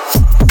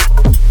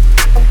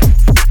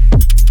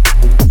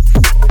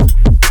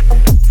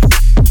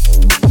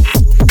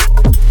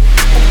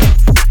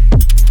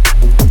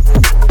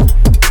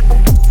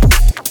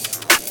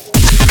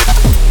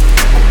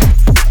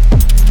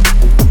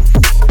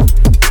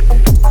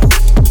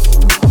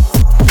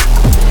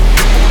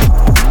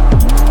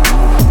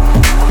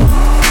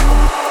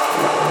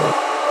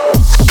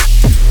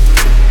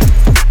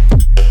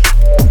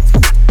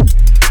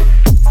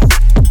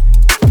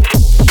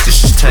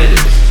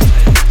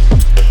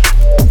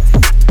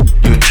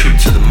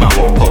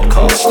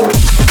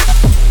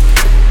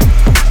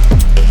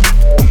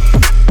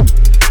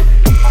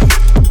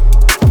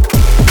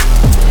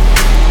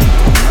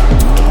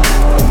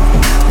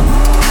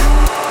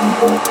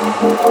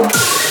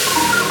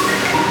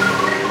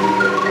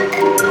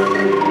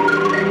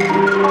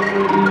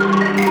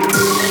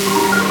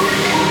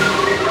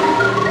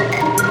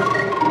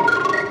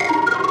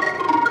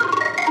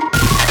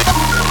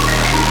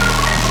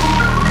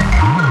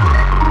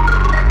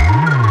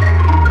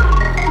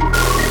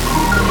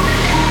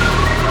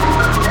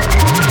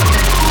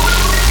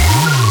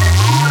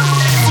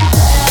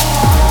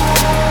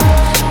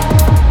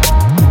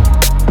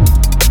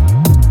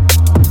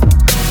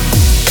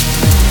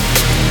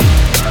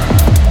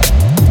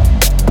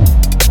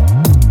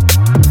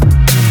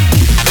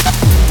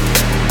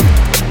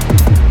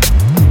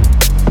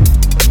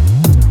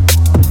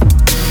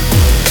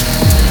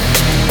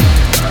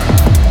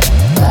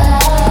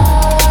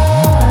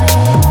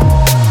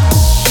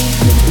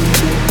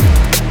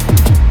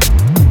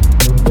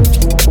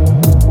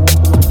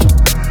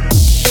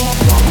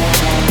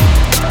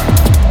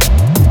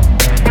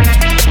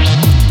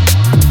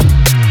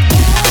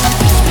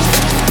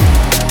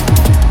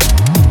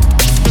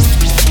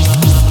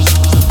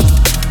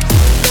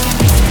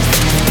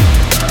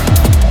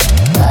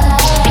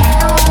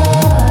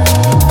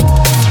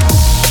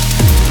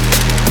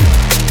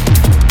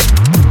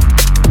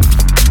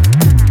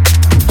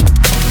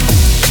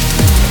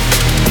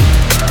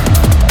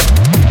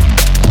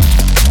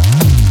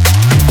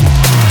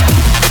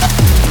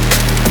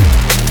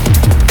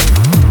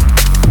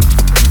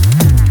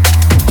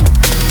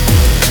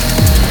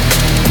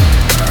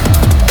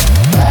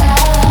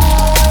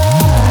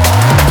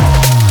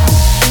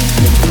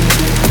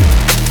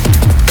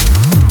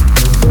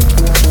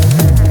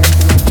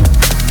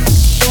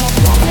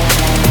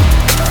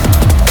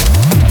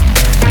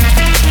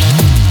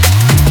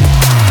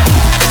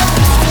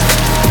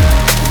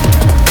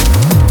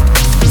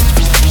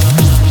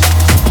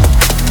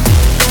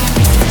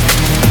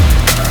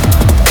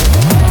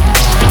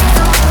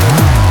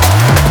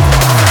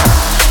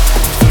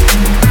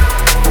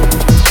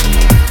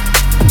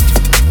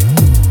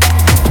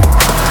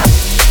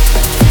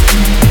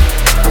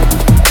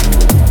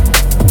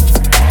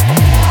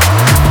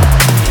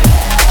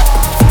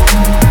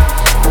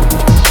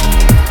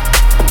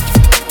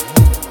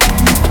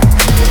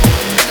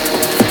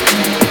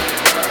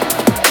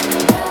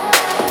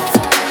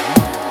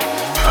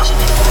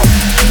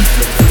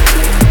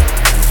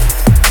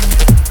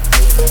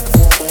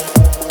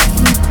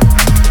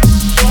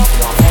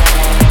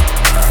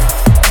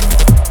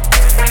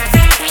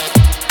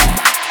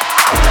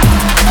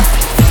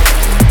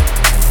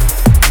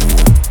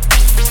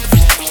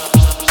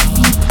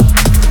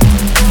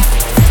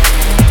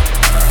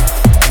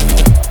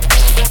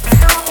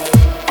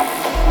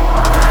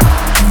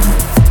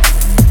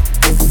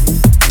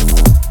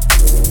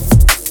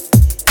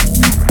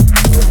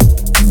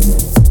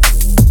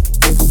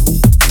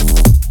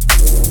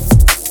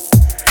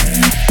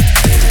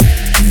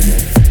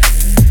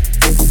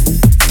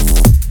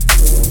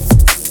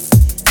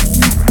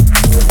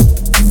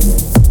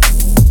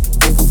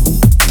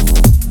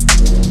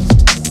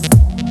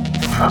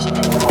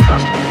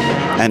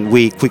 And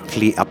we're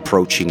quickly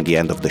approaching the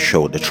end of the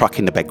show. The track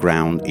in the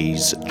background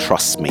is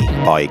Trust Me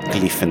by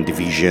Glyph and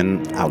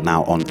Division, out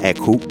now on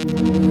Echo.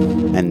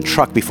 And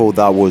track before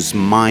that was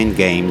Mind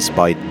Games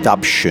by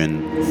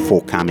Dubshin,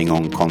 forthcoming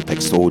on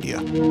Context Audio.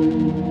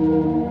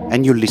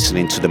 And you're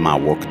listening to the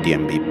Mawok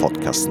DnB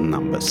podcast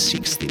number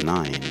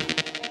 69.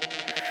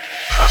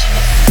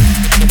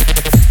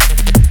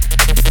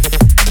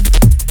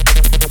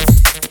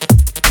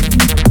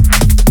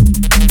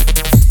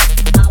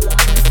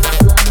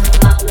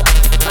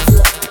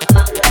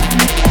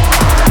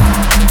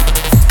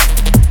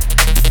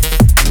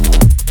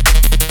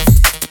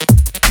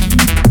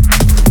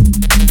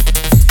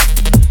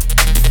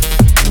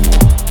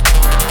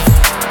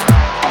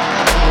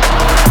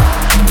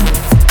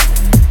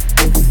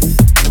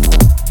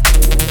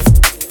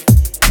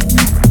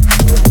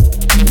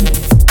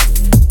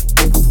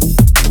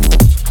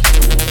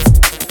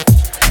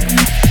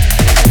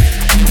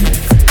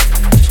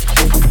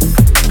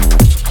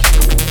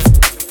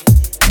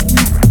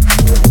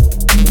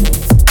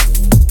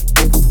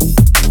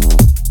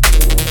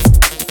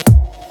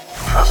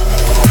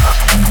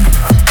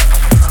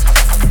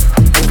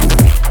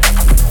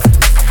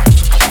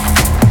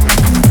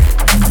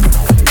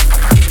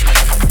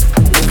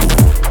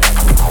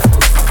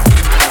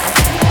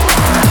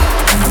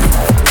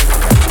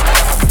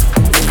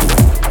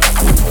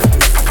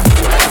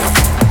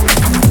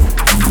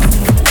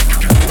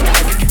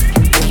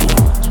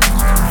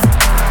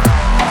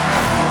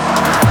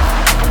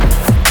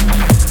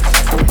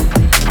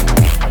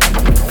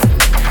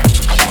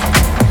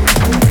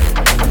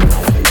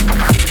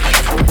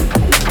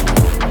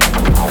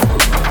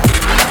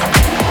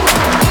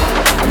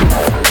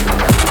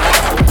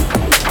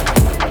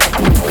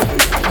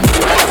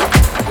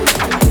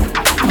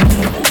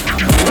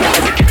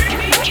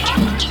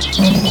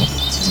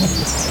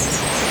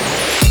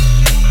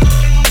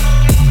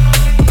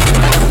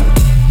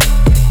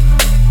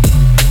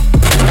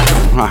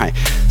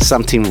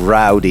 Something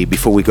rowdy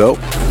before we go.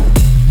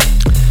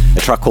 A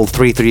track called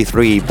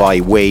 333 by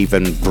Wave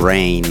and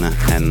Brain,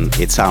 and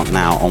it's out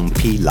now on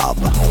P-Lab.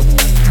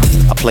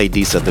 I played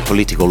this at the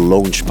Political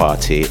launch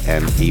party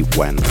and it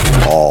went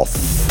off.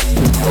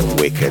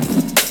 Wicked.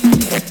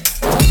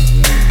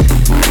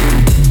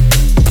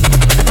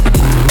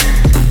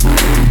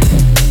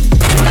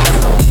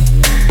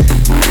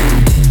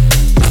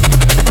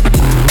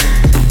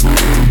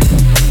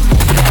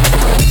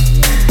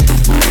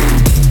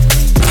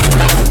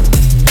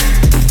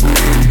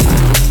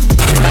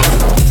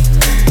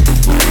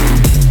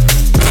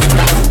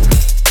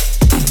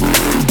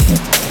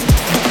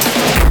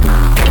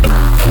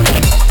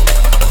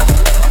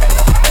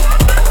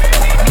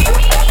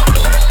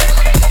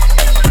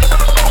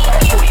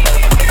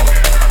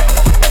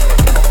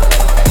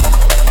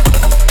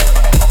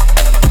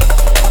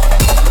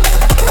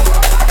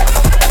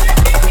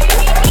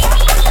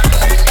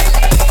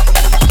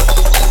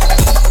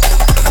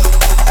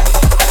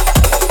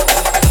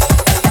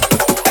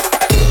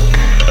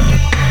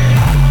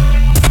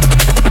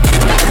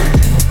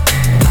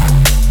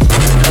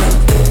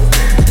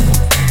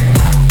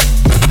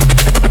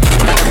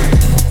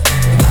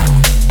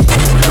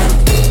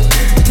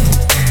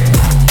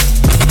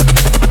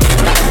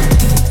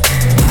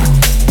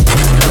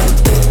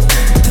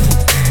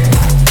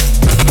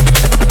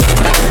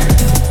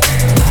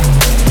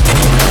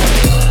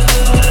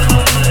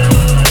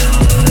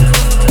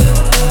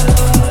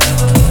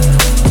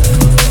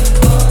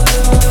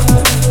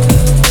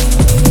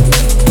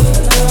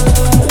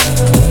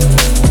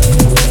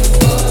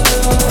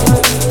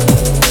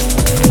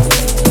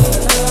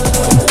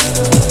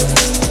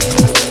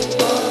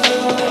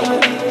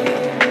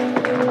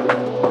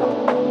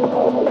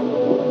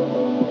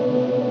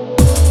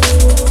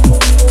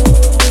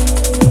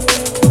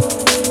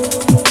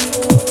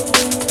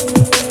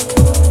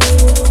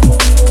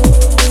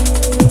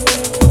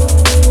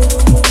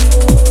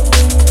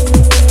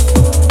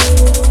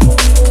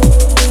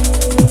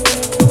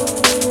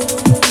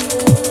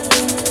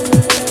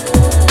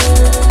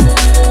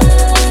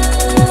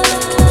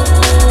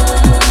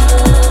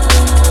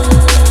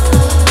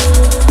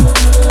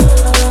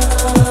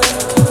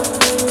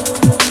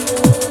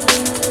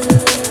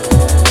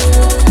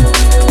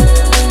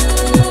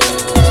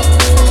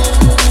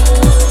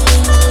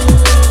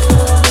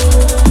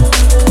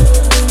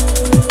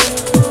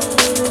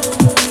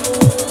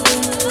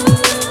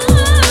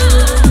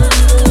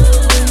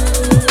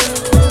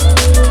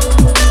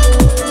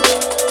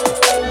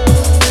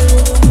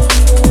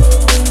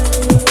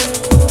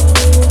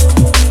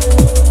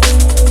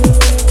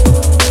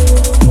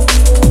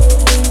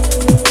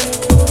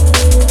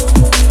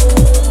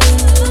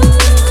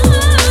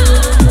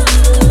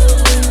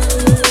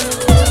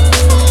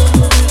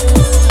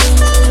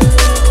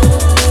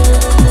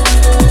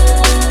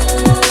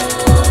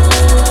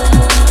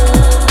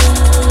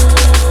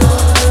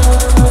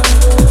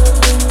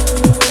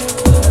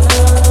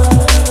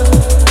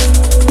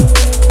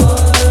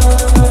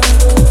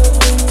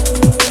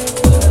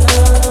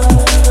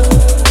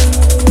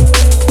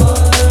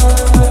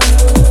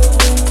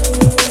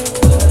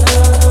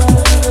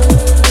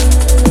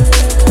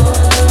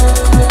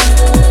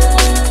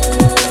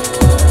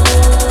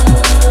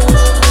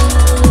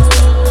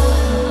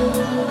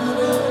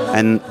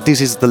 This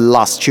is the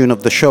last tune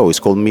of the show. It's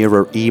called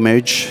Mirror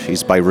Image.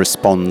 It's by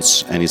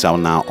Response and is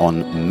out now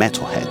on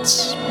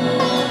Metalheads.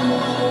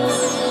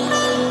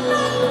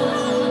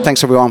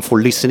 Thanks everyone for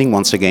listening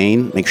once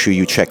again. Make sure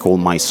you check all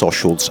my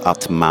socials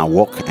at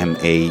Mauok,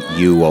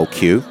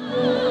 M-A-U-O-Q.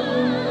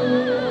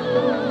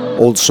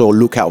 Also,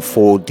 look out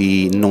for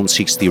the Non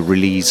 60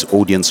 release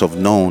Audience of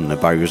Known, a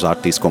various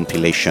artists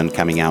compilation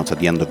coming out at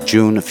the end of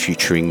June,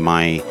 featuring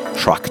my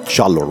track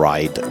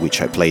Jolloride,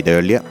 which I played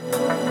earlier.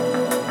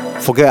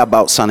 Forget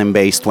about Sun and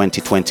Bass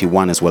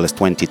 2021 as well as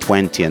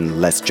 2020,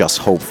 and let's just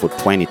hope for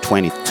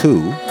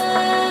 2022.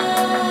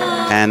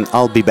 And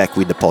I'll be back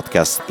with the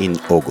podcast in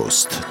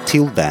August.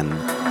 Till then,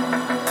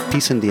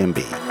 peace and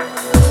DMB.